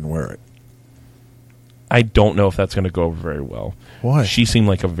shirt and wear it. I don't know if that's going to go over very well. Why? She seemed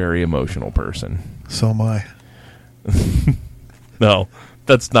like a very emotional person. So am I. No,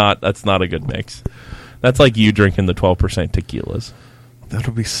 that's not a good mix. That's like you drinking the 12% tequilas. That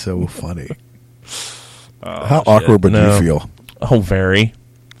would be so funny. How shit. Awkward would you feel? Oh, very.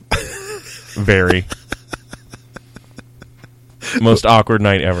 Very. Most awkward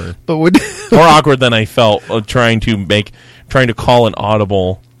night ever. But would More awkward than I felt trying to call an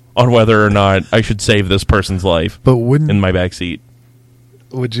audible on whether or not I should save this person's life. But wouldn't in my back seat?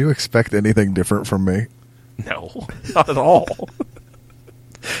 Would you expect anything different from me? No, not at all.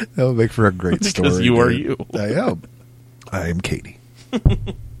 That would make for a great story. Because you are you. I am. I am Katie.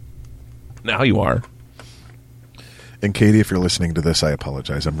 Now you are. And Katie, if you're listening to this, I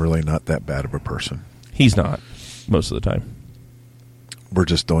apologize. I'm really not that bad of a person. He's not most of the time. We're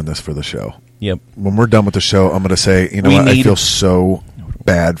just doing this for the show. Yep. When we're done with the show, I'm going to say, you know what? I feel so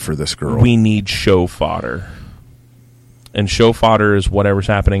bad for this girl. We need show fodder. And show fodder is whatever's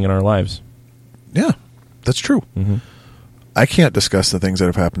happening in our lives. Yeah, that's true. Mm-hmm. I can't discuss the things that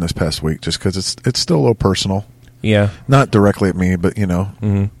have happened this past week just because it's still a little personal. Yeah. Not directly at me, but,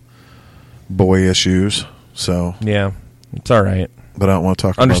 boy issues. So yeah, it's all right. But I don't want to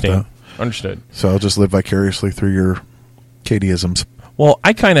talk about that. Understood. So I'll just live vicariously through your Katieisms. Well,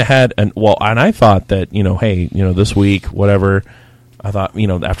 I kind of had, and I thought that, hey, this week, whatever, I thought,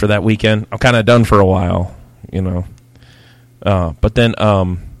 after that weekend, I'm kind of done for a while, But then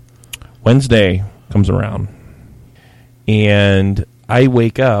Wednesday comes around, and I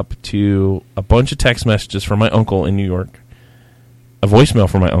wake up to a bunch of text messages from my uncle in New York, a voicemail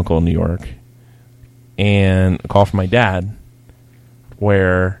from my uncle in New York, and a call from my dad,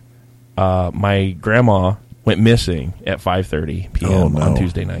 where my grandma went missing at 5:30 p.m. on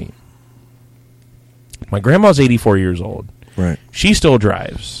Tuesday night. My grandma's 84 years old. Right. She still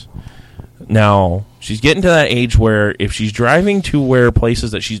drives. Now, she's getting to that age where if she's driving to where places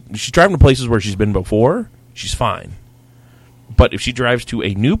that she's driving to places where she's been before, she's fine. But if she drives to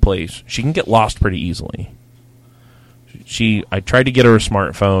a new place, she can get lost pretty easily. I tried to get her a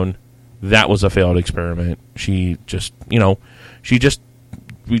smartphone. That was a failed experiment. She just,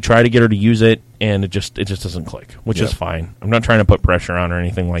 we try to get her to use it, and it just doesn't click, which is fine. I'm not trying to put pressure on her or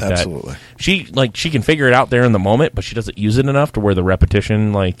anything like Absolutely. that. She can figure it out there in the moment, but she doesn't use it enough to where the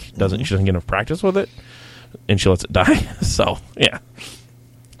repetition she doesn't get enough practice with it, and she lets it die. So yeah.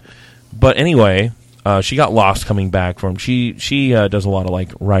 But anyway, she got lost coming back from she does a lot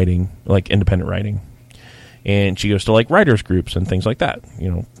of writing, independent writing, and she goes to writers groups and things like that.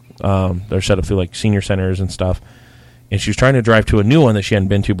 They're set up through senior centers and stuff. And she was trying to drive to a new one that she hadn't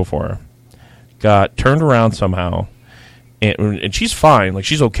been to before. Got turned around somehow. And she's fine.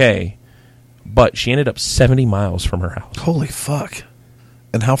 She's okay. But she ended up 70 miles from her house. Holy fuck.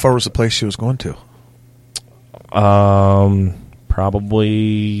 And how far was the place she was going to?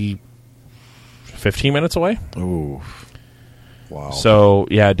 Probably 15 minutes away. Ooh. Wow. So,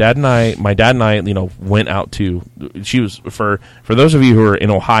 yeah, my dad and I, went out to... She was... For those of you who are in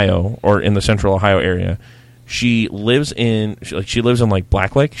Ohio or in the central Ohio area... She lives in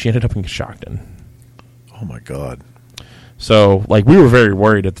Black Lake. She ended up in Coshocton. Oh my God! So we were very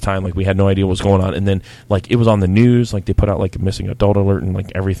worried at the time. We had no idea what was going on, and then it was on the news. They put out a missing adult alert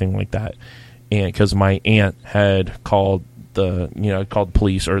and everything like that. And because my aunt had called called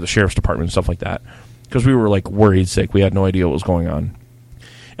police or the sheriff's department and stuff like that, because we were worried sick. We had no idea what was going on.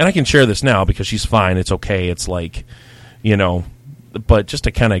 And I can share this now because she's fine. It's okay. It's But just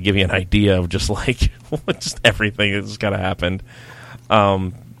to kind of give you an idea of just just everything that's kind of happened.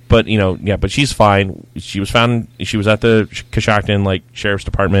 But but she's fine. She was found. She was at the Coshocton sheriff's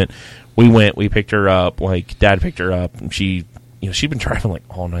department. We picked her up. Dad picked her up. And she'd been driving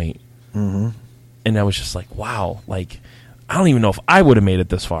all night. Mm-hmm. And I was just wow. I don't even know if I would have made it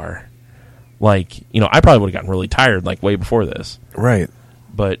this far. I probably would have gotten really tired way before this. Right.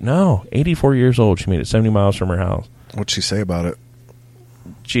 But no, 84 years old. She made it 70 miles from her house. What'd she say about it?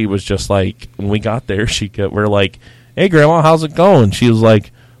 She was just when we got there, we're like, "Hey, Grandma, how's it going?" She was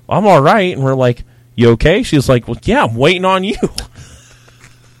like, "I'm all right." And we're like, "You okay?" She was like, "Well, yeah, I'm waiting on you."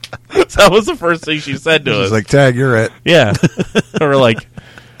 So that was the first thing she said to us. She's like, "Tag, you're it." Yeah. We're like,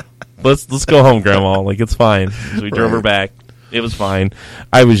 let's go home, Grandma. It's fine. So we drove her back. It was fine.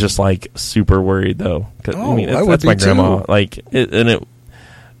 I was just super worried though. Cause, that's my grandma. Too. I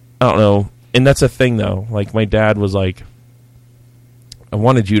don't know. And that's a thing though. My dad was like, I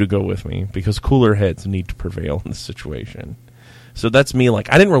wanted you to go with me because cooler heads need to prevail in this situation. So that's me.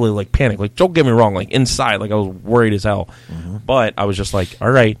 Like, I didn't really like panic. Like, don't get me wrong. Like, inside, like I was worried as hell. But I was just like,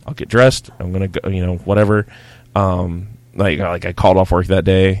 all right, I'll get dressed. I'm gonna go. Whatever. Like I called off work that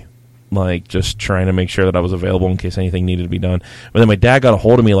day. Like, just trying to make sure that I was available in case anything needed to be done. But then my dad got a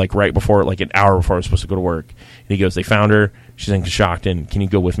hold of me, like, right before, like, an hour before I was supposed to go to work. And he goes, they found her. She's in Coshocton. Can you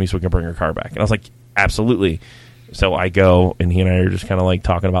go with me so we can bring her car back? And I was like, absolutely. So I go, and he and I are just kind of, like,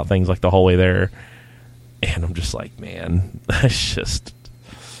 talking about things, like, the whole way there. And I'm just like, man, it's just...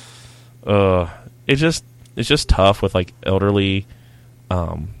 it's just tough with, like, elderly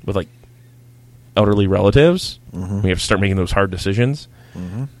relatives. We have to start making those hard decisions.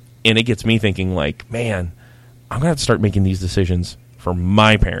 And it gets me thinking, like, man, I'm going to have to start making these decisions for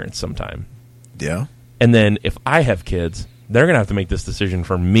my parents sometime. Yeah. And then if I have kids, they're going to have to make this decision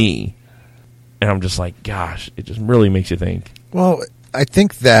for me. And I'm just like, gosh, it just really makes you think. Well, I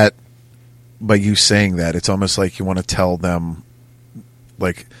think that by you saying that, it's almost like you want to tell them,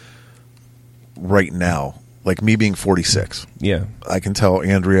 like, right now, like me being 46. Yeah. I can tell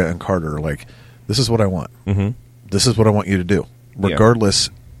Andrea and Carter, like, this is what I want. This is what I want you to do.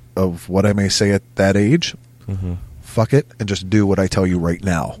 Regardless of what I may say at that age, fuck it, and just do what I tell you right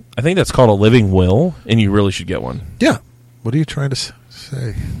now. I think that's called a living will, and you really should get one. Yeah. What are you trying to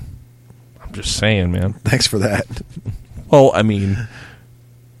say? I'm just saying, man. Thanks for that. Well, I mean,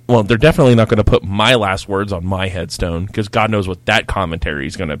 they're definitely not going to put my last words on my headstone, because God knows what that commentary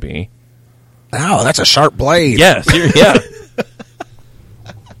is going to be. Ow, that's a sharp blade. Yes, yeah.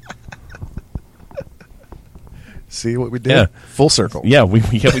 See what we did? Yeah. Full circle. Yeah, we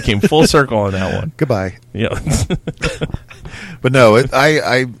came full circle on that one. Goodbye. Yeah. But no,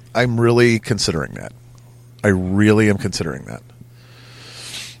 I'm really considering that. I really am considering that.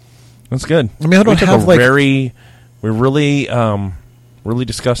 That's good. I mean, I don't have we're really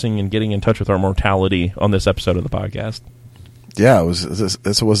discussing and getting in touch with our mortality on this episode of the podcast. Yeah,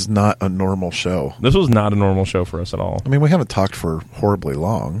 this was not a normal show. This was not a normal show for us at all. I mean, we haven't talked for horribly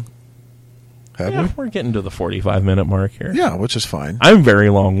long. Have we? We're getting to the 45-minute mark here. Yeah, which is fine. I'm very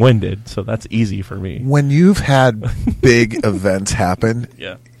long-winded, so that's easy for me. When you've had big events happen,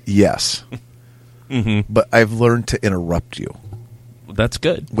 yes. But I've learned to interrupt you. That's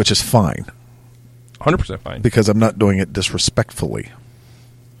good. Which is fine. 100% fine. Because I'm not doing it disrespectfully.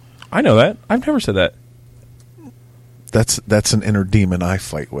 I know that. I've never said that. That's an inner demon I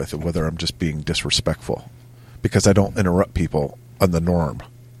fight with, whether I'm just being disrespectful. Because I don't interrupt people on the norm.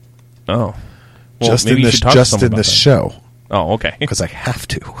 Oh. Well, just in this show. Oh, okay. Because I have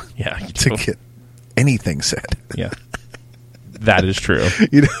to. Yeah. To get anything said. Yeah. That is true.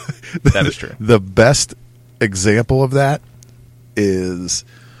 That is true. The best example of that is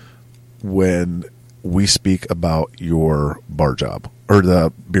when we speak about your bar job or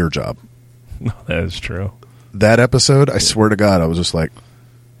the beer job. No, that is true. That episode, I swear to God, I was just like,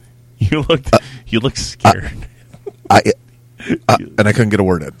 you looked scared. And I couldn't get a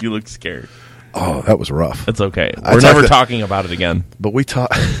word in. You looked scared. Oh, that was rough. It's okay. We're never talking about it again. But we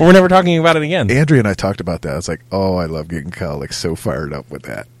talked. We're never talking about it again. Andrea and I talked about that. I was like, oh, I love getting Kyle like so fired up with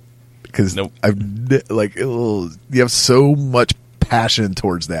that because you have so much passion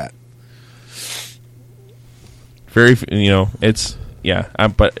towards that. Very, it's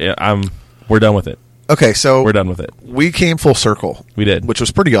we're done with it. Okay, so we're done with it. We came full circle. We did, which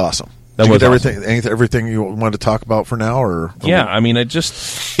was pretty awesome. That was everything. Awesome. Everything you wanted to talk about for now, or yeah. I mean, it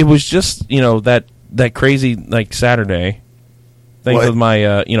was just that crazy like Saturday thing with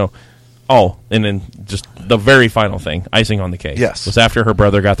my Oh, and then just the very final thing, icing on the cake. Yes, was after her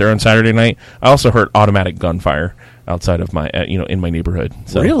brother got there on Saturday night. I also heard automatic gunfire outside of my in my neighborhood.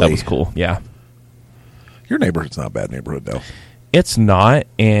 So really? That was cool. Yeah. Your neighborhood's not a bad neighborhood though. It's not,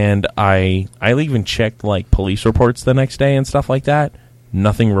 and I even checked like police reports the next day and stuff like that.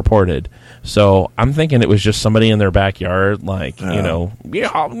 Nothing reported. So I'm thinking it was just somebody in their backyard, like, Trump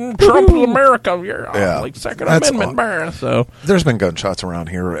is America, like Second Amendment bear. So there's been gunshots around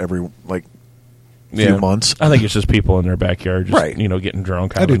here every few months. I think it's just people in their backyard, just right. Getting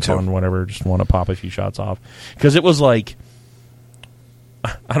drunk, having fun, whatever. Just want to pop a few shots off because it was like,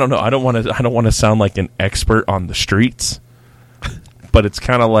 I don't know. I don't want to sound like an expert on the streets, but it's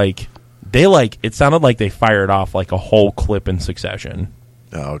kind of like it sounded like they fired off like a whole clip in succession.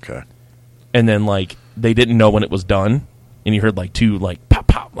 Oh, okay. And then they didn't know when it was done, and you heard two pop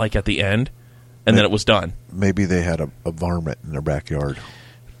pop at the end, and then it was done. Maybe they had a varmint in their backyard.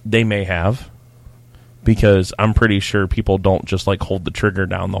 They may have, because I'm pretty sure people don't just hold the trigger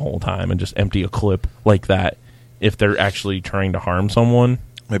down the whole time and just empty a clip like that if they're actually trying to harm someone.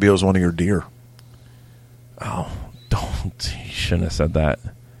 Maybe it was one of your deer. Oh, you shouldn't have said that,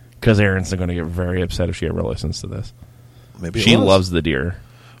 because Erin's going to get very upset if she ever listens to this. Maybe it She was. loves the deer.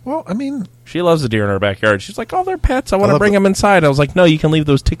 Well, I mean, She loves the deer in her backyard. She's like, oh, they're pets. I want to love bring the- them inside. I was like, no, you can leave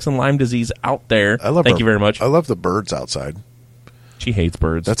those ticks and Lyme disease out there. I love. Thank you very much. I love the birds outside. She hates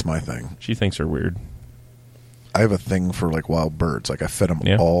birds. That's my thing. She thinks they're weird. I have a thing for like wild birds. Like I fed them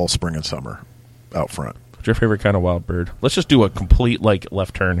Yeah. all spring and summer out front. What's your favorite kind of wild bird? Let's just do a complete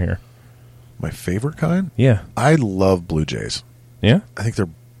left turn here. My favorite kind? Yeah. I love blue jays. Yeah? I think they're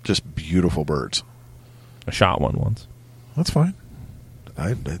just beautiful birds. I shot one once. That's fine.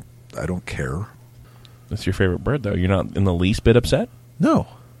 I don't care. That's your favorite bird, though. You're not in the least bit upset? No.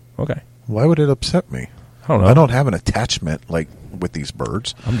 Okay. Why would it upset me? I don't know. I don't have an attachment like with these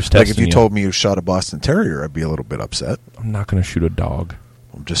birds. I'm just like if testing you you. told me you shot a Boston Terrier, I'd be a little bit upset. I'm not going to shoot a dog.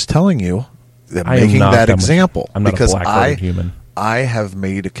 I'm just telling you. I'm I am making not that that much- example I'm not a because black-hearted human. I have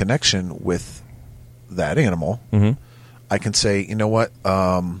made a connection with that animal. Mm-hmm. I can say, you know what?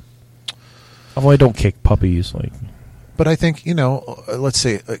 Although I don't kick puppies. But I think, let's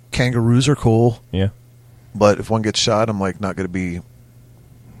say kangaroos are cool. Yeah. But if one gets shot, I'm like not going to be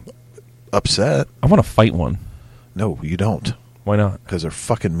upset. I want to fight one. No, you don't, Why not? because they're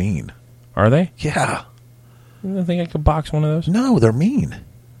fucking mean. Are they? Yeah. You don't think I could box one of those? No, they're mean.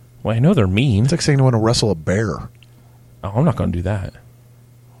 Well, I know they're mean. It's like saying you want to wrestle a bear. Oh, I'm not going to do that.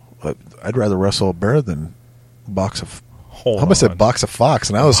 I'd rather wrestle a bear than box a. Hold I almost said on. box a fox,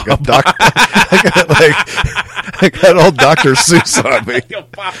 and I was got I got old Dr. Seuss on me.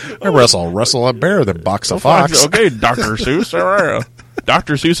 I wrestle a bear than box a fox. Okay, Dr. Seuss. All right.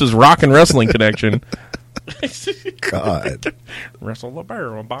 Dr. Seuss's rock and wrestling connection. God. Wrestle a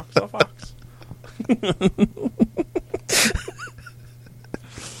bear and box a fox.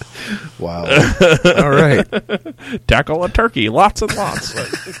 Wow. All right. Tackle a turkey. Lots and lots.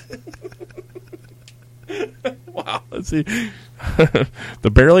 Wow. Let's see.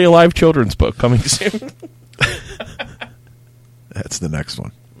 The Barely Alive children's book coming soon. That's the next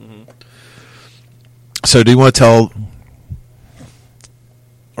one. Mm-hmm. So do you want to tell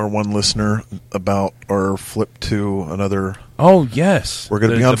our one listener about our flip to another? Oh, yes. We're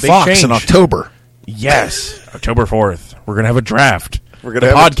going to be The on big Fox change. in October. Yes. October 4th. We're going to have a draft. We're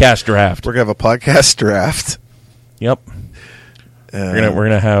gonna the have podcast draft. We're going to have a podcast draft. Yep. We're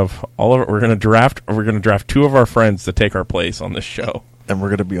gonna have all of it. We're gonna draft two of our friends to take our place on this show, and we're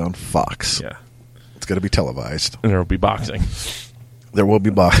going to be on Fox. Yeah, It's going to be televised. and there will be boxing. There will be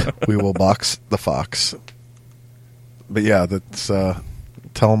we will box the Fox. But yeah, that's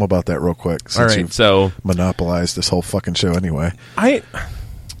tell them about that real quick. Since All right, you've so monopolized this whole fucking show anyway.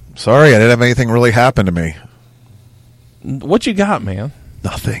 Sorry, I didn't have anything really happen to me. what you got, man?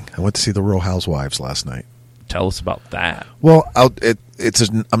 Nothing. I went to see the Real Housewives last night. Tell us about that, Well,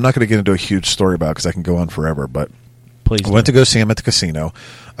 I'm not going to get into a huge story about it because I can go on forever. But please. I went to go see him at the casino.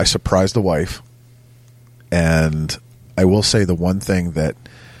 I surprised the wife, and I will say the one thing that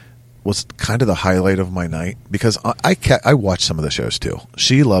was kind of the highlight of my night, because I watch some of the shows too.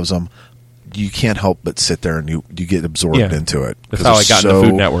 She loves them. You can't help but sit there and you get absorbed into it. That's how I got into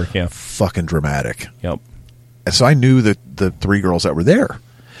Food Network. Yeah, fucking dramatic. Yep. And so I knew that the three girls that were there.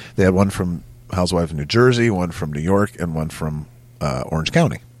 They had one from Housewives of New Jersey, one from New York, and one from Orange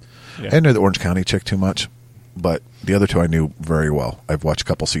County. Yeah. I didn't know the Orange County chick too much, but the other two I knew very well. I've watched a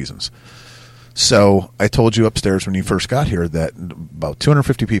couple seasons. So I told you upstairs when you first got here that about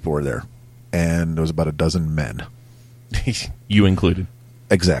 250 people were there, and there was about a dozen men. You included.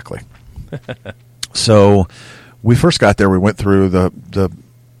 Exactly. So we first got there. We went through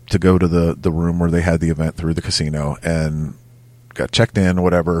to go to the room where they had the event through the casino and got checked in or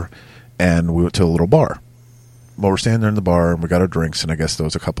whatever, and we went to a little bar. Well, we're standing there in the bar, and we got our drinks, and I guess there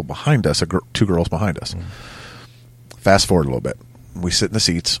was a couple behind us, two girls behind us. Fast forward a little bit. We sit in the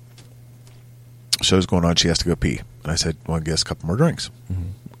seats. Show's going on. She has to go pee. And I said, well, I guess a couple more drinks. Mm-hmm.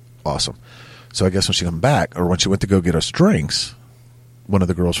 Awesome. So I guess when she come back, or when she went to go get us drinks, one of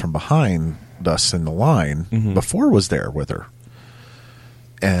the girls from behind us in the line before was there with her.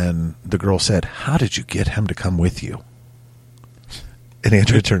 And the girl said, how did you get him to come with you? And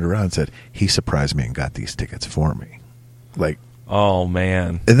Andrea turned around and said, he surprised me and got these tickets for me. Like, oh,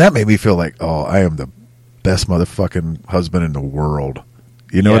 man. And that made me feel like, oh, I am the best motherfucking husband in the world.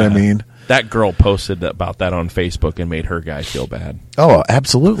 You know what I mean? That girl posted about that on Facebook and made her guy feel bad. Oh,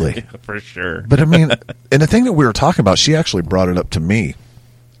 absolutely. For sure. But I mean, and the thing that we were talking about, she actually brought it up to me,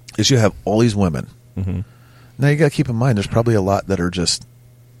 is you have all these women. Mm-hmm. Now you got to keep in mind, there's probably a lot that are just,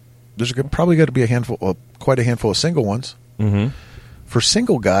 there's probably got to be quite a handful of single ones. Mm-hmm. For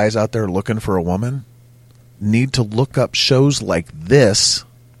single guys out there looking for a woman, need to look up shows like this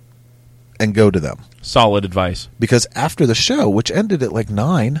and go to them. Solid advice. Because after the show, which ended at like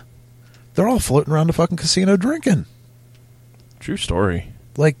 9, they're all floating around the fucking casino drinking. True story.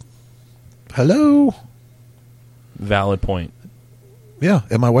 Like, hello? Valid point. Yeah,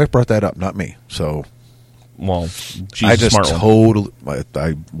 and my wife brought that up, not me. So Well, she's I a just smart one. totally,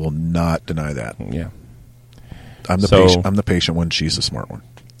 I will not deny that. Yeah. I'm the So- patient. I'm the patient one. She's the smart one.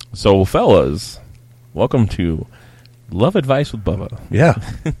 So, fellas, welcome to Love Advice with Bubba. Yeah.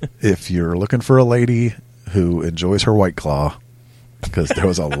 If you're looking for a lady who enjoys her White Claw, because there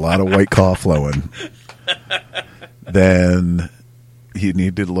was a lot of White Claw flowing, then you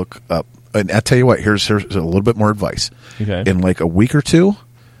need to look up. And I tell you what, here's a little bit more advice. Okay. In like a week or two,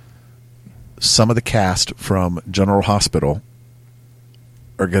 some of the cast from General Hospital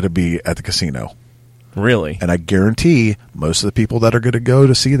are going to be at the casino. Really? And I guarantee most of the people that are going to go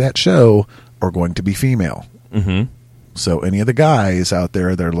to see that show are going to be female. Mm-hmm. So any of the guys out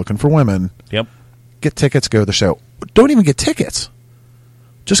there that are looking for women, Yep. get tickets, go to the show. Don't even get tickets.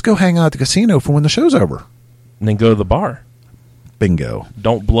 Just go hang out at the casino for when the show's over. And then go to the bar. Bingo.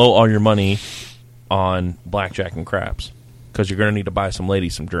 Don't blow all your money on blackjack and craps, because you're going to need to buy some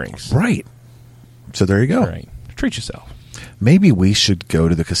ladies some drinks. Right. So there you go. All right. Treat yourself. Maybe we should go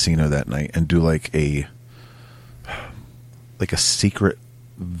to the casino that night and do like a secret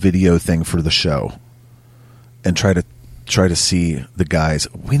video thing for the show, and try to see the guys.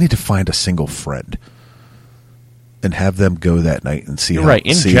 We need to find a single friend and have them go that night and see. You're how, right.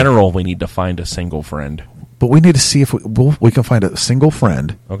 In see general, we need to find a single friend. but we need to see if we can find a single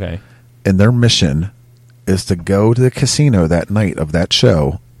friend, Okay. and their mission is to go to the casino that night of that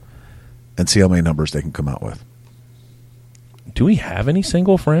show and see how many numbers they can come out with. Do we have any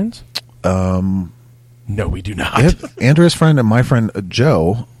single friends? No, we do not. Andrea's friend and my friend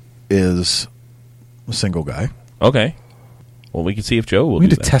Joe is a single guy. Okay. Well, we can see if Joe will We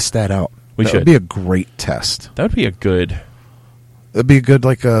need do to that. test that out. We That should. would be a great test. That would be a good... It'd be a good,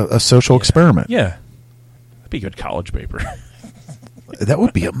 like a social experiment. Yeah. That'd be a good college paper. That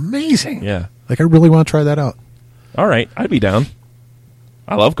would be amazing. Yeah. Like, I really want to try that out. All right. I'd be down.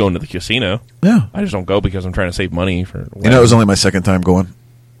 I love going to the casino. Yeah. I just don't go because I'm trying to save money for... You know, it was only my second time going.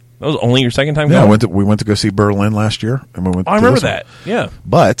 That was only your second time Yeah, going? we went to go see Berlin last year. And we went Oh, I to remember this one. that. Yeah.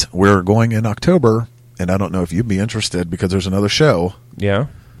 But we're going in October, and I don't know if you'd be interested because there's another show. Yeah.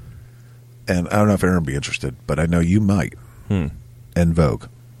 And I don't know if Aaron would be interested, but I know you might. En Vogue.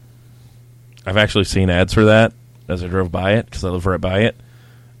 I've actually seen ads for that as I drove by it because I live right by it.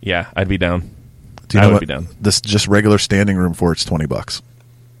 Yeah, I'd be down. Do you I know would what? be down. This just regular standing room for it's $20.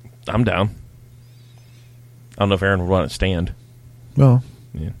 I'm down. I don't know if Aaron would want to stand. Well,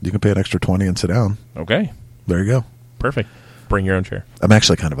 Yeah. you can pay an extra $20 and sit down. Okay. There you go. Perfect. Bring your own chair. I'm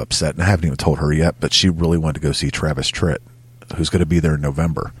actually kind of upset, and I haven't even told her yet, but she really wanted to go see Travis Tritt, who's going to be there in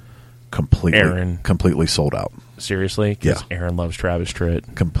November. Aaron. Completely sold out. Seriously? Because Yeah. Aaron loves Travis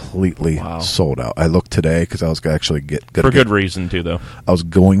Tritt. Completely Wow. sold out. I looked today because I was actually For good reason, too, though. I was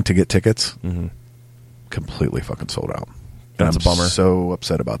going to get tickets. Mm-hmm. Completely fucking sold out. And That's I'm a bummer. So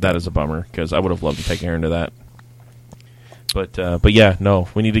upset about that. That is a bummer because I would have loved to take Aaron to that. But yeah, no,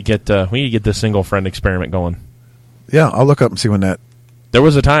 we need to get this single friend experiment going. Yeah, I'll look up and see when that. There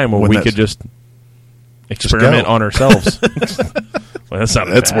was a time when we that's- could just experiment go. on ourselves. Well, that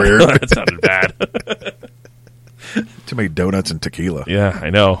sounded That's bad. weird. That sounded bad. Too many donuts and tequila. Yeah, I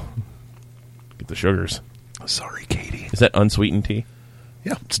know. Get the sugars. Sorry, Katie. Is that unsweetened tea?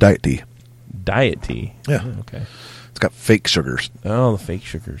 Yeah, it's diet tea. Diet tea. Yeah. Oh, okay. It's got fake sugars. Oh, the fake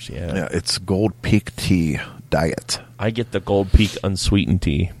sugars. Yeah. Yeah, it's Gold Peak Tea Diet. I get the Gold Peak unsweetened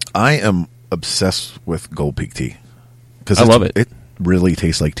tea. I am obsessed with Gold Peak tea because I love it. It really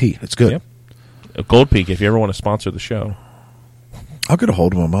tastes like tea. It's good. Yep. Gold Peak, if you ever want to sponsor the show. I'll get a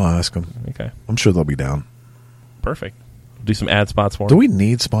hold of them. I'll ask them. Okay. I'm sure they'll be down. Perfect. Do some ad spots for Do them. we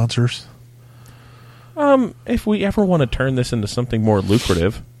need sponsors? If we ever want to turn this into something more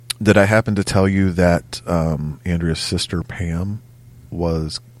lucrative. Did I happen to tell you that Andrea's sister Pam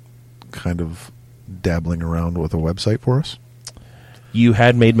was kind of dabbling around with a website for us? You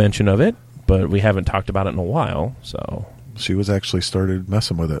had made mention of it, but we haven't talked about it in a while, so... She was actually started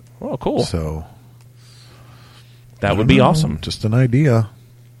messing with it. Oh, cool. So That I would don't be know, awesome. Just an idea.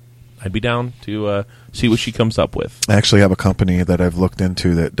 I'd be down to see what she comes up with. I actually have a company that I've looked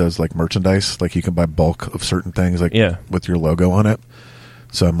into that does like merchandise. Like you can buy bulk of certain things, like Yeah. with your logo on it.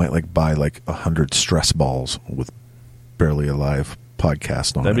 So I might like buy like 100 stress balls with Barely Alive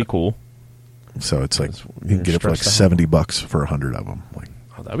podcast on That'd it. be cool. So it's like That's- you can get it for like stressed out. $70 for 100 of them. Like,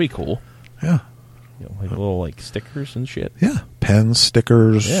 Oh, that'd be cool. yeah, You know, like little like stickers and shit. yeah, pens,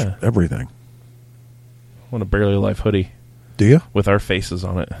 stickers, Yeah. everything. I want a Barely Alive hoodie Do you with our faces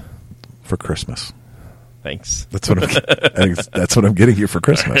on it. for Christmas? Thanks. That's what that's what I'm getting you for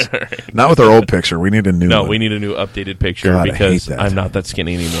Christmas. Right. Not with our old picture. We need a new one. No, we need a new updated picture God, because I'm not that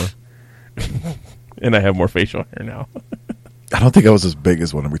skinny anymore. And I have more facial hair now. I don't think I was as big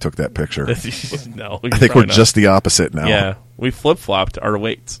as when we took that picture. No. I think we're just the opposite now. Yeah. We flip-flopped our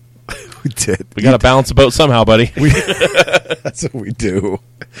weights. We did. We got to balance the boat somehow, buddy. That's what we do.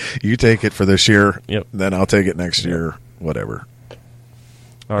 You take it for this year. Yep. Then I'll take it next year. Whatever.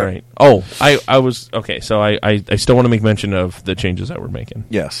 All right. Oh, I was okay. So I still want to make mention of the changes that we're making.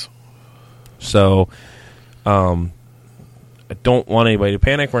 Yes. So, I don't want anybody to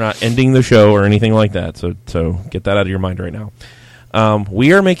panic. We're not ending the show or anything like that. So get that out of your mind right now.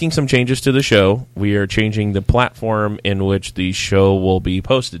 We are making some changes to the show. We are changing the platform in which the show will be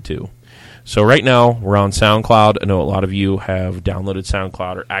posted to. So right now we're on SoundCloud. I know a lot of you have downloaded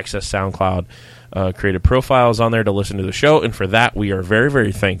SoundCloud or accessed SoundCloud. Created profiles on there to listen to the show, and for that we are very,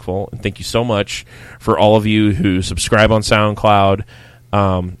 very thankful. And thank you so much for all of you who subscribe on SoundCloud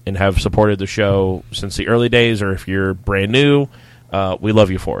and have supported the show since the early days, or if you're brand new, we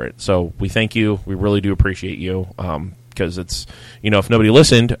love you for it. So we thank you. We really do appreciate you because it's, if nobody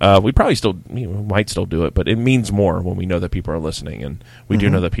listened, we probably still might still do it, but it means more when we know that people are listening, and we do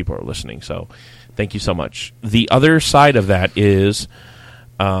know that people are listening. So thank you so much. The other side of that is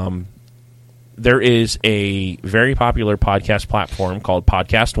there is a very popular podcast platform called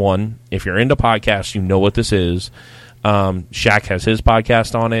Podcast One. If you're into podcasts, you know what this is. Shaq has his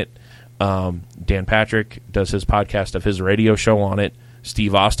podcast on it. Dan Patrick does his podcast of his radio show on it.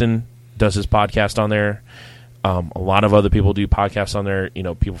 Steve Austin does his podcast on there. A lot of other people do podcasts on there.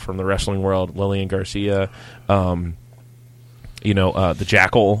 People from the wrestling world, Lillian Garcia, the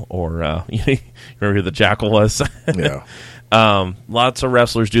Jackal, or you remember who the Jackal was? Yeah. Lots of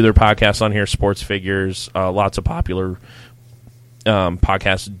wrestlers do their podcasts on here, sports figures, lots of popular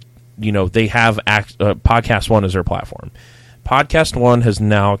podcasts. They have Podcast One as their platform. Podcast One has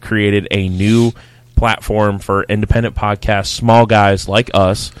now created a new platform for independent podcasts, small guys like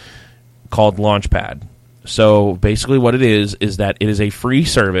us, called Launchpad. So basically what it is that it is a free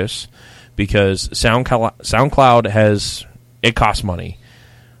service because SoundCloud it costs money.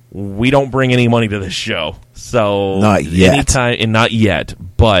 We don't bring any money to this show, so not yet.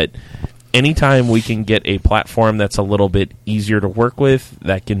 But anytime we can get a platform that's a little bit easier to work with,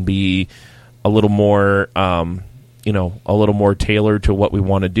 that can be a little more, a little more tailored to what we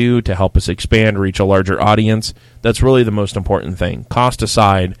want to do to help us expand, reach a larger audience. That's really the most important thing. Cost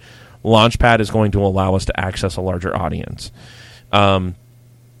aside, Launchpad is going to allow us to access a larger audience.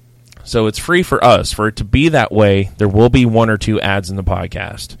 So it's free for us. For it to be that way, there will be one or two ads in the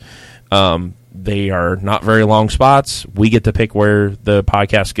podcast. They are not very long spots. We get to pick where the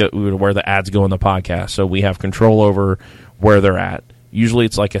podcast where the ads go in the podcast, so we have control over where they're at. Usually,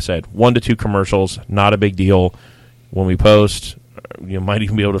 it's like I said, 1 to 2 commercials. Not a big deal. When we post, you might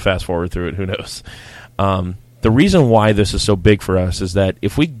even be able to fast forward through it. Who knows? The reason why this is so big for us is that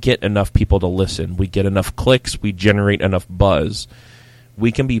if we get enough people to listen, we get enough clicks, we generate enough buzz,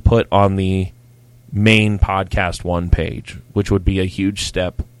 we can be put on the main Podcast One page, which would be a huge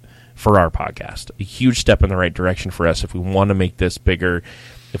step for our podcast, a huge step in the right direction for us if we want to make this bigger,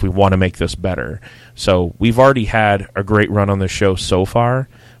 if we want to make this better. So we've already had a great run on the show so far.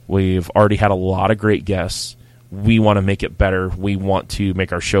 We've already had a lot of great guests. We want to make it better. We want to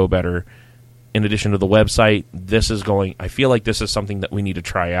make our show better. In addition to the website, I feel like this is something that we need to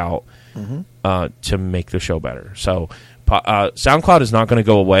try out to make the show better. So SoundCloud is not going to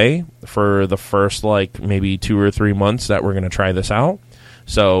go away for the first maybe 2 or 3 months that we're going to try this out.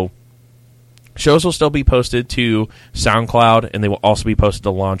 So shows will still be posted to SoundCloud, and they will also be posted to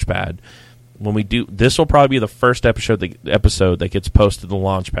Launchpad. When we do, this will probably be the first episode that gets posted to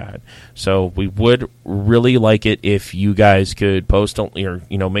Launchpad. So we would really like it if you guys could post, or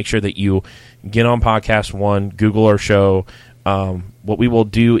make sure that you get on Podcast One, Google our show. What we will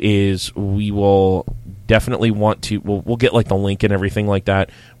do is we will definitely want to. We'll get the link and everything like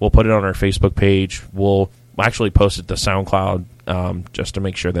that. We'll put it on our Facebook page. We'll actually post it to SoundCloud just to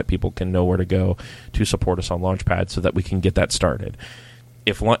make sure that people can know where to go to support us on Launchpad, so that we can get that started.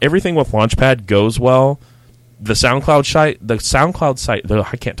 If everything with Launchpad goes well, the SoundCloud site,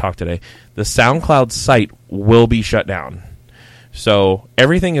 I can't talk today. The SoundCloud site will be shut down. So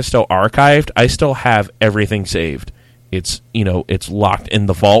everything is still archived. I still have everything saved. It's locked in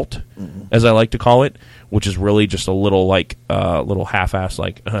the vault, as I like to call it, which is really just a little little half-ass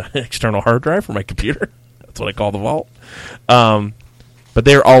external hard drive for my computer. That's what I call the vault. But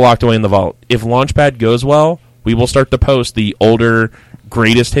they're all locked away in the vault. If Launchpad goes well, we will start to post the older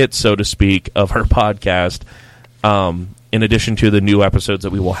greatest hits, so to speak, of our podcast, in addition to the new episodes that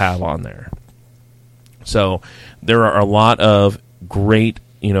we will have on there. So there are a lot of great,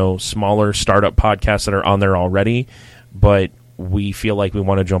 smaller startup podcasts that are on there already, but we feel like we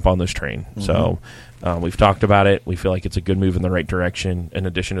want to jump on this train. Mm-hmm. So we've talked about it. We feel like it's a good move in the right direction in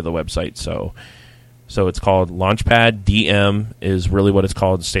addition to the website. So it's called Launchpad. DM is really what it's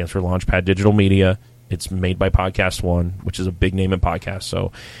called. It stands for Launchpad Digital Media. It's made by Podcast One, which is a big name in podcasts.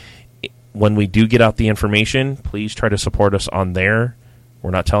 So when we do get out the information, please try to support us on there.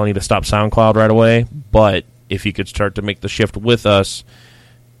 We're not telling you to stop SoundCloud right away, but if you could start to make the shift with us,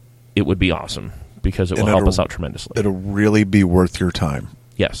 it would be awesome because it will help us out tremendously. It'll really be worth your time.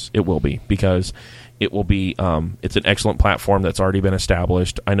 Yes, it will be because it will be. It's an excellent platform that's already been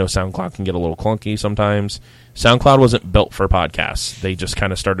established. I know SoundCloud can get a little clunky sometimes. SoundCloud wasn't built for podcasts; they just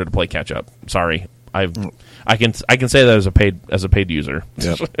kind of started to play catch up. Sorry, I can say that as a paid user.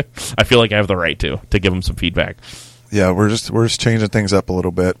 Yep. I feel like I have the right to give them some feedback. Yeah, we're just changing things up a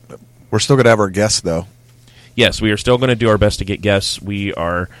little bit. We're still going to have our guests, though. Yes, we are still going to do our best to get guests. We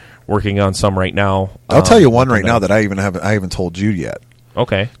are working on some right now. I'll tell you one right now that I haven't told you yet.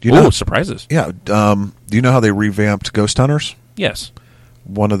 Okay. Do you know surprises? Yeah. Do you know how they revamped Ghost Hunters? Yes.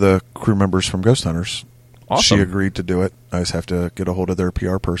 One of the crew members from Ghost Hunters. Awesome. She agreed to do it. I just have to get a hold of their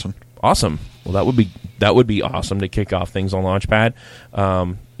PR person. Awesome. Well, that would be awesome to kick off things on Launchpad.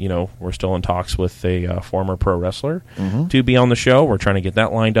 We're still in talks with a former pro wrestler to be on the show. We're trying to get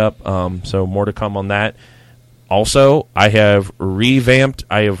that lined up. So more to come on that. Also, I have revamped.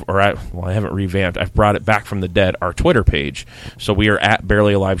 I haven't revamped. I've brought it back from the dead. Our Twitter page. So we are at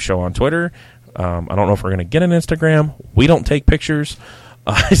Barely Alive Show on Twitter. I don't know if we're going to get an Instagram. We don't take pictures.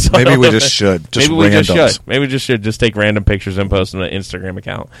 So maybe we just should. Maybe we just should just take random pictures and post on an Instagram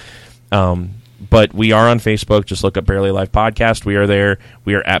account. But we are on Facebook. Just look up Barely Alive Podcast. We are there.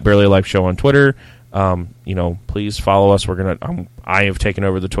 We are at Barely Alive Show on Twitter. Please follow us. We're gonna. I have taken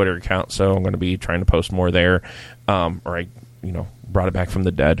over the Twitter account, so I'm going to be trying to post more there. I brought it back from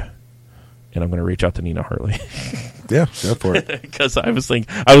the dead, and I'm going to reach out to Nina Hartley. Yeah, go for it. Because I was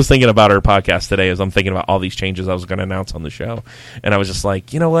thinking about our podcast today as I'm thinking about all these changes I was going to announce on the show, and I was just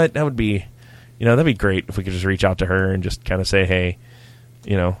like, you know what, that would be, that'd be great if we could just reach out to her and just kind of say, hey,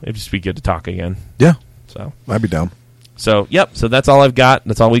 it'd just be good to talk again. Yeah. So I'd be down. So yep. So that's all I've got.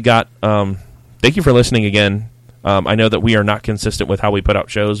 That's all we got. Thank you for listening again. I know that we are not consistent with how we put out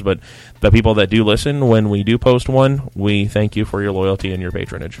shows, but the people that do listen when we do post one, we thank you for your loyalty and your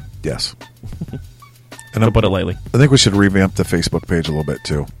patronage. Yes. And I'll put it lightly. I think we should revamp the Facebook page a little bit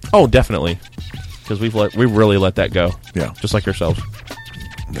too. Oh, definitely, because we've really let that go. Yeah, just like yourselves.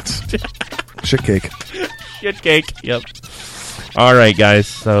 That's shit cake. Shit cake. Yep. All right, guys.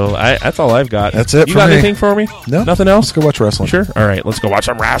 So that's all I've got. That's it. You got anything for me? No. Nothing else? Let's go watch wrestling. Sure. All right. Let's go watch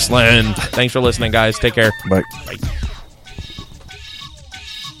some wrestling. Thanks for listening, guys. Take care. Bye. Bye.